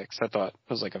out with the kicks. I thought it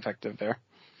was, like, effective there.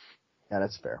 Yeah,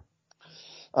 that's fair.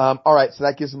 All right, so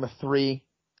that gives him a 3.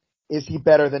 Is he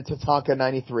better than Tatanka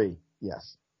 93?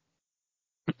 Yes.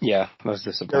 Yeah, that was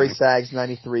disappointing. Jerry Sags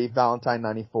 93, Valentine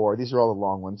 94. These are all the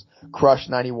long ones. Crush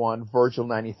 91, Virgil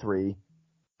 93.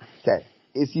 Okay.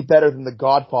 Is he better than The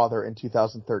Godfather in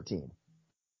 2013?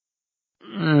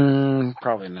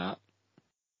 Probably not.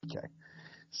 Okay.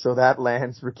 So that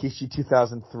lands Rikishi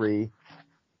 2003.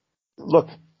 Look,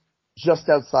 just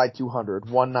outside 200,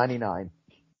 199.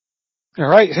 All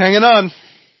right, hanging on.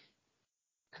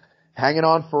 Hanging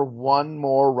on for one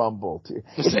more Rumble.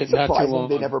 Is it surprising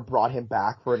they never brought him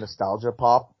back for a nostalgia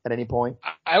pop at any point?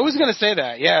 I was going to say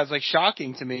that. Yeah, it's like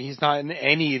shocking to me. He's not in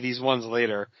any of these ones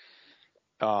later.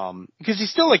 Because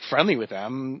he's still, like, friendly with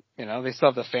them. You know, they still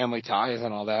have the family ties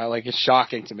and all that. Like, it's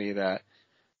shocking to me that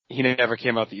he never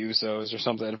came out the Usos or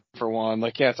something for one.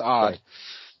 Like, yeah, it's odd.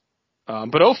 Right.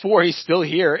 But 04, he's still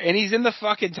here, and he's in the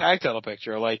fucking tag title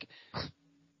picture. Like,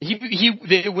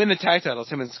 they win the tag titles,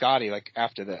 him and Scotty, like,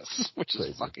 after this, which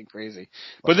is fucking crazy.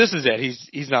 But this is it.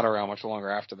 He's not around much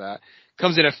longer after that.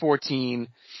 Comes in at 14.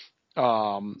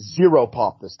 0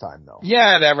 pop this time, though.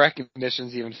 Yeah, that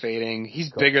recognition's even fading.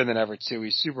 He's bigger than ever, too.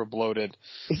 He's super bloated.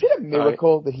 Is it a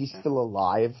miracle that he's still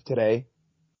alive today?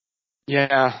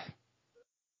 Yeah.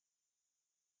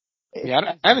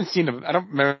 Yeah, I haven't seen him. I don't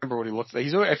remember what he looks like. I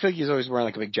feel like he's always wearing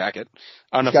like a big jacket.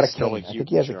 I don't know if he's still like I think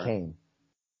he has a cane.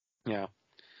 Yeah.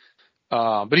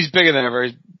 But he's bigger than ever.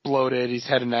 He's bloated. He's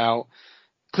heading out.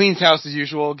 Cleans house as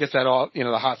usual. Gets that all,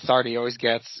 the hot start he always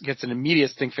gets. Gets an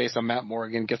immediate stink face on Matt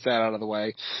Morgan. Gets that out of the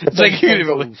way. It's like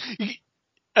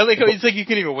I like how it's like you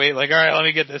couldn't even wait. Like, all right, let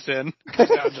me get this in.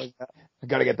 I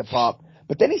gotta get the pop.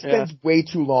 But then he spends way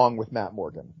too long with Matt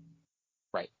Morgan.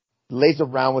 Right. Lays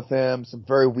around with him. Some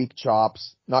very weak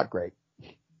chops. Not great.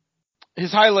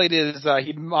 His highlight is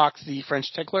he mocks the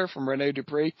French tickler from Rene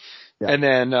Dupree, and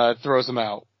then throws him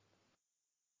out.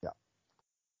 Yeah.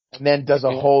 And then does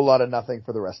a whole lot of nothing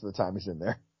for the rest of the time he's in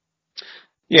there.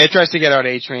 Yeah, he tries to get out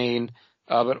A-Train,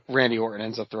 but Randy Orton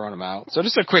ends up throwing him out. So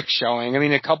just a quick showing. I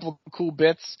mean, a couple cool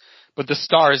bits, but the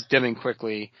star is dimming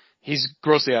quickly. He's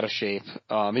grossly out of shape.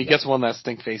 He gets one last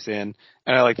stink face in,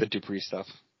 and I like the Dupree stuff.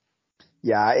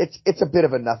 Yeah, it's a bit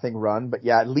of a nothing run, but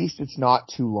yeah, at least it's not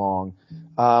too long.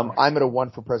 I'm at a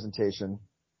 1 for presentation.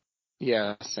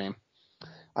 Yeah, same.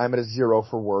 I'm at a 0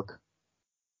 for work.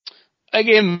 I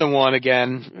gave him the 1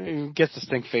 again. Gets the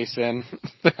stink face in.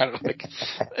 I don't think.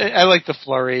 I like the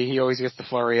flurry. He always gets the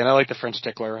flurry, and I like the French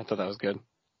tickler. I thought that was good.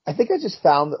 I think I just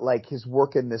found that like his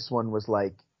work in this one was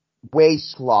like way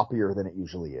sloppier than it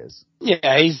usually is.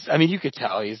 Yeah, you could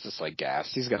tell he's just like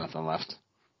gassed. He's got nothing left.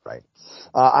 Right.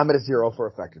 I'm at a 0 for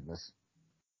effectiveness.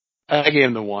 I gave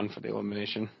him the 1 for the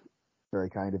elimination. Very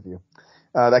kind of you.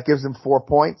 That gives him 4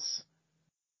 points.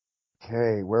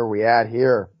 Okay, where are we at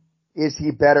here? Is he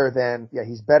better than,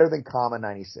 he's better than Kama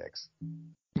 96.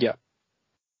 Yeah.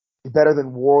 He's better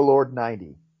than Warlord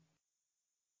 90.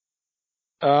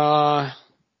 I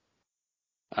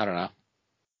don't know.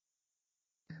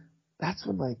 That's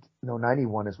when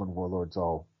 91 is when Warlord's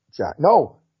all jacked.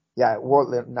 No! Yeah,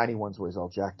 Warlord 91's where he's all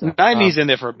jacked up. 90's in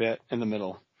there for a bit, in the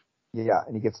middle. Yeah,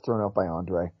 and he gets thrown out by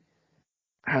Andre.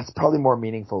 That's probably more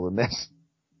meaningful than this.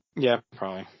 Yeah,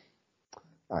 probably.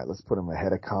 Alright, let's put him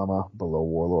ahead of Kama, below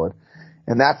Warlord.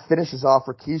 And that finishes off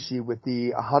Rikishi with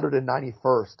the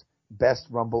 191st best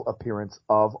Rumble appearance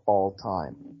of all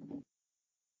time.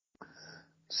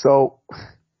 So,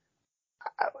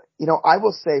 I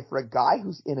will say for a guy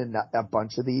who's in a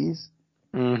bunch of these,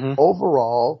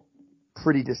 overall,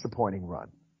 pretty disappointing run.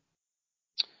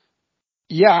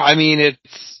 Yeah, I mean,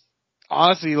 it's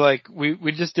honestly like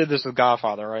we just did this with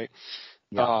Godfather, right?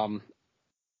 Yeah.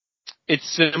 It's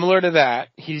similar to that.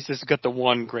 He's just got the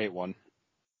one great one.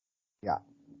 Yeah.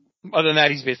 Other than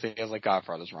that, he's basically has like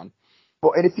Godfather's run.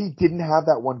 Well, and if he didn't have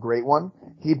that one great one,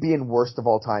 he'd be in worst of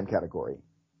all time category.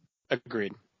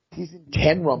 Agreed. He's in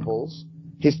 10 Rumbles.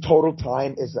 His total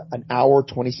time is 1 hour,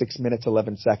 26 minutes,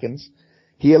 11 seconds.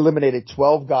 He eliminated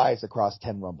 12 guys across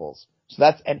 10 Rumbles. So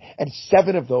that's, and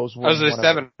 7 of those were. Those are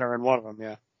 7 are in one of them,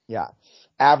 yeah. Yeah.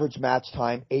 Average match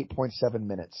time, 8.7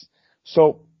 minutes.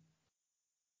 So,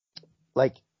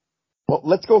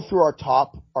 let's go through our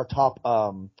top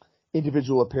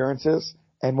individual appearances.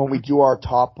 And when we do our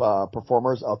top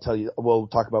performers, we'll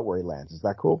talk about where he lands. Is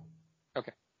that cool?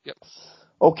 Okay. Yep.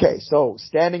 Okay, so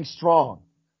standing strong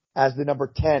as the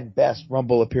number 10 best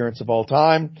Rumble appearance of all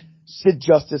time, Sid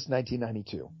Justice,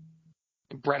 1992.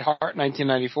 Bret Hart,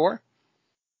 1994.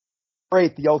 Number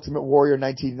 8, The Ultimate Warrior,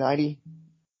 1990.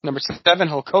 Number 7,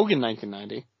 Hulk Hogan,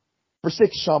 1990. Number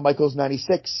 6, Shawn Michaels,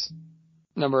 96.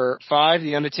 Number 5,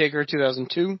 The Undertaker,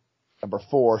 2002. Number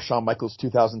 4, Shawn Michaels,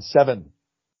 2007.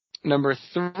 Number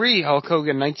 3, Hulk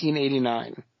Hogan,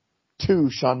 1989. 2,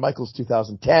 Shawn Michaels,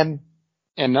 2010.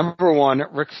 And number 1,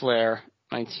 Ric Flair,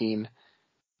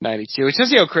 1992. It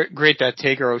shows you how great that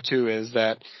Taker 02 is,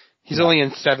 that he's only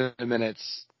in 7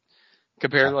 minutes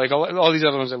compared to like all these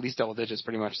other ones, at least double digits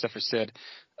pretty much, except for Sid.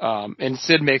 And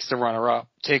Sid makes the runner-up.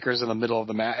 Taker's in the middle of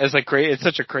the match. It's like great. It's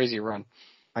such a crazy run.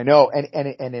 I know.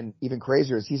 And even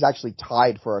crazier is he's actually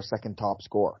tied for our second top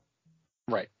score.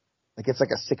 Right. Like it's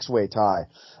like a 6-way tie.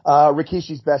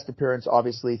 Rikishi's best appearance,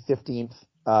 obviously 15th,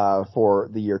 for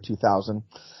the year 2000.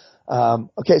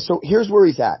 Okay, so here's where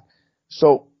he's at.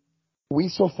 So we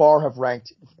so far have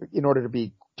ranked, in order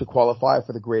to qualify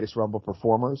for the greatest Rumble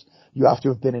performers, you have to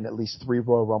have been in at least 3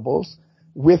 Royal Rumbles.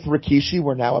 With Rikishi,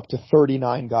 we're now up to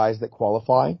 39 guys that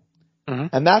qualify. Mm-hmm.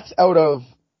 And that's out of,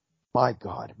 my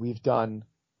God, we've done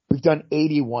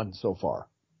 81 so far,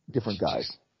 different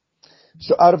guys.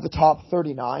 So out of the top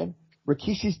 39,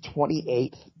 Rikishi's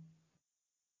 28th.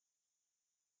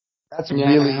 That's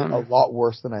really a lot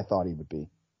worse than I thought he would be.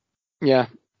 Yeah.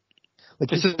 Like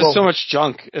there's so much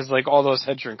junk. It's like all those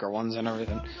head shrinker ones and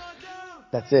everything.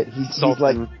 That's it. He's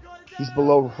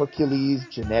below Hercules,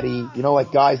 Jannetty,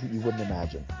 like guys that you wouldn't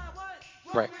imagine.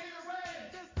 Right.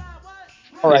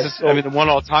 All right. The one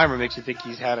all-timer makes you think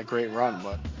he's had a great run,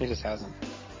 but he just hasn't.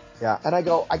 Yeah, and I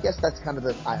guess that's kind of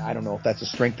I don't know if that's a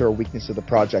strength or a weakness of the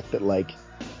project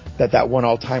that one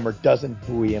all-timer doesn't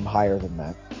buoy him higher than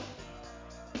that.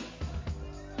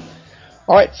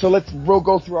 All right, so we'll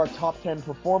go through our top 10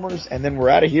 performers, and then we're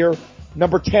out of here.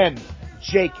 Number 10,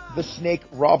 Jake the Snake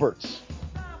Roberts.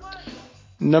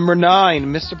 Number 9,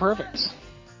 Mr. Perfect.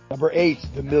 Number 8,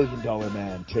 the $1 Million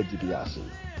Man, Ted DiBiase.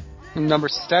 Number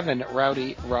 7,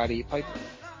 Rowdy Roddy Piper.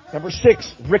 Number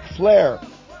 6, Ric Flair.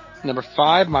 Number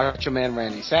 5, Macho Man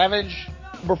Randy Savage.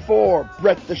 Number 4,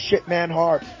 Bret the Shitman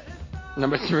Hart.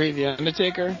 Number 3, The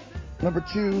Undertaker. Number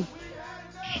 2,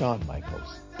 Shawn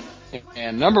Michaels.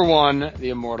 And number 1,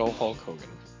 the immortal Hulk Hogan.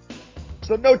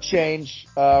 So no change.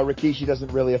 Rikishi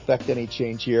doesn't really affect any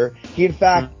change here. He, in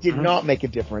fact, did not make a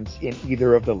difference in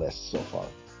either of the lists so far.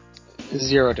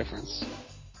 0 difference.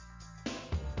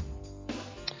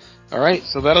 All right,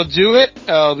 so that'll do it.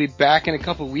 I'll be back in a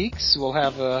couple weeks. We'll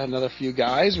have another few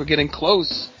guys. We're getting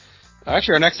close.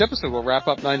 Actually, our next episode will wrap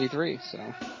up 93.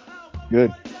 So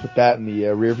good. Put that in the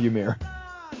rearview mirror.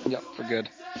 Yep, for good.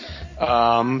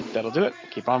 That'll do it.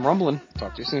 Keep on rumbling.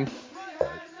 Talk to you soon.